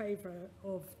all in favour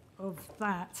of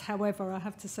that. However, I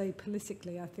have to say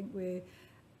politically, I think we're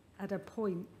at a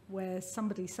point where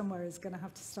somebody somewhere is going to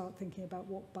have to start thinking about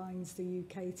what binds the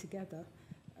UK together.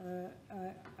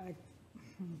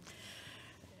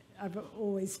 I've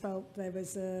always felt there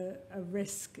was a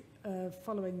risk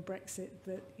following Brexit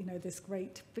that, you know, this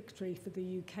great victory for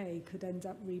the UK could end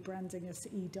up rebranding as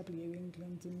EW,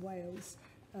 England and Wales,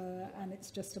 and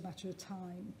it's just a matter of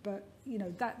time. But, you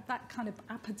know, that kind of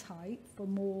appetite for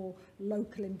more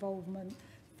local involvement,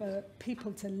 for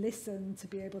people to listen, to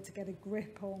be able to get a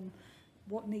grip on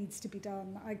what needs to be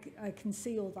done, I can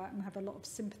see all that and have a lot of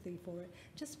sympathy for it.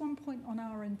 Just one point on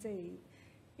R&D.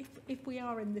 If we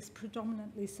are in this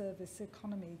predominantly service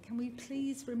economy, can we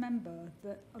please remember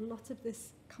that a lot of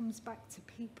this comes back to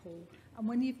people? And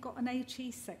when you've got an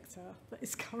HE sector that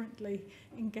is currently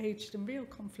engaged in real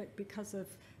conflict because of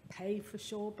pay for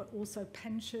sure, but also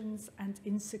pensions and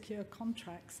insecure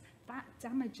contracts, that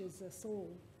damages us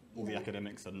all. All the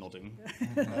academics are nodding.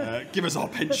 Give us our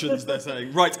pensions, they're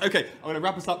saying. Right, okay, I'm going to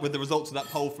wrap us up with the results of that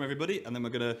poll from everybody, and then we're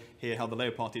going to hear how the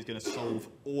Labour Party is going to solve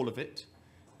all of it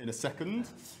in a second.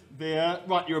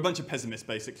 Right, you're a bunch of pessimists,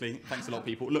 basically. Thanks a lot,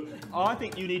 people. Look, I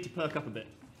think you need to perk up a bit.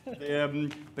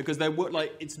 Because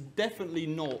it's definitely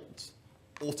not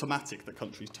automatic that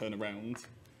countries turn around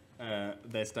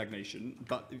their stagnation.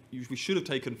 But we should have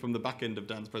taken from the back end of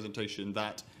Dan's presentation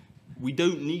that we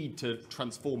don't need to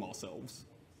transform ourselves.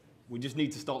 We just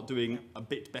need to start doing a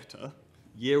bit better.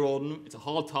 Year on, it's a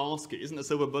hard task. It isn't a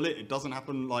silver bullet. It doesn't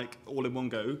happen like all in one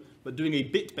go. But doing a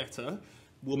bit better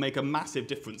will make a massive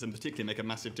difference, and particularly make a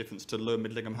massive difference to low and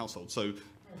middle-income households. So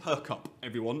perk up,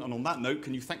 everyone. And on that note,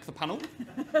 can you thank the panel?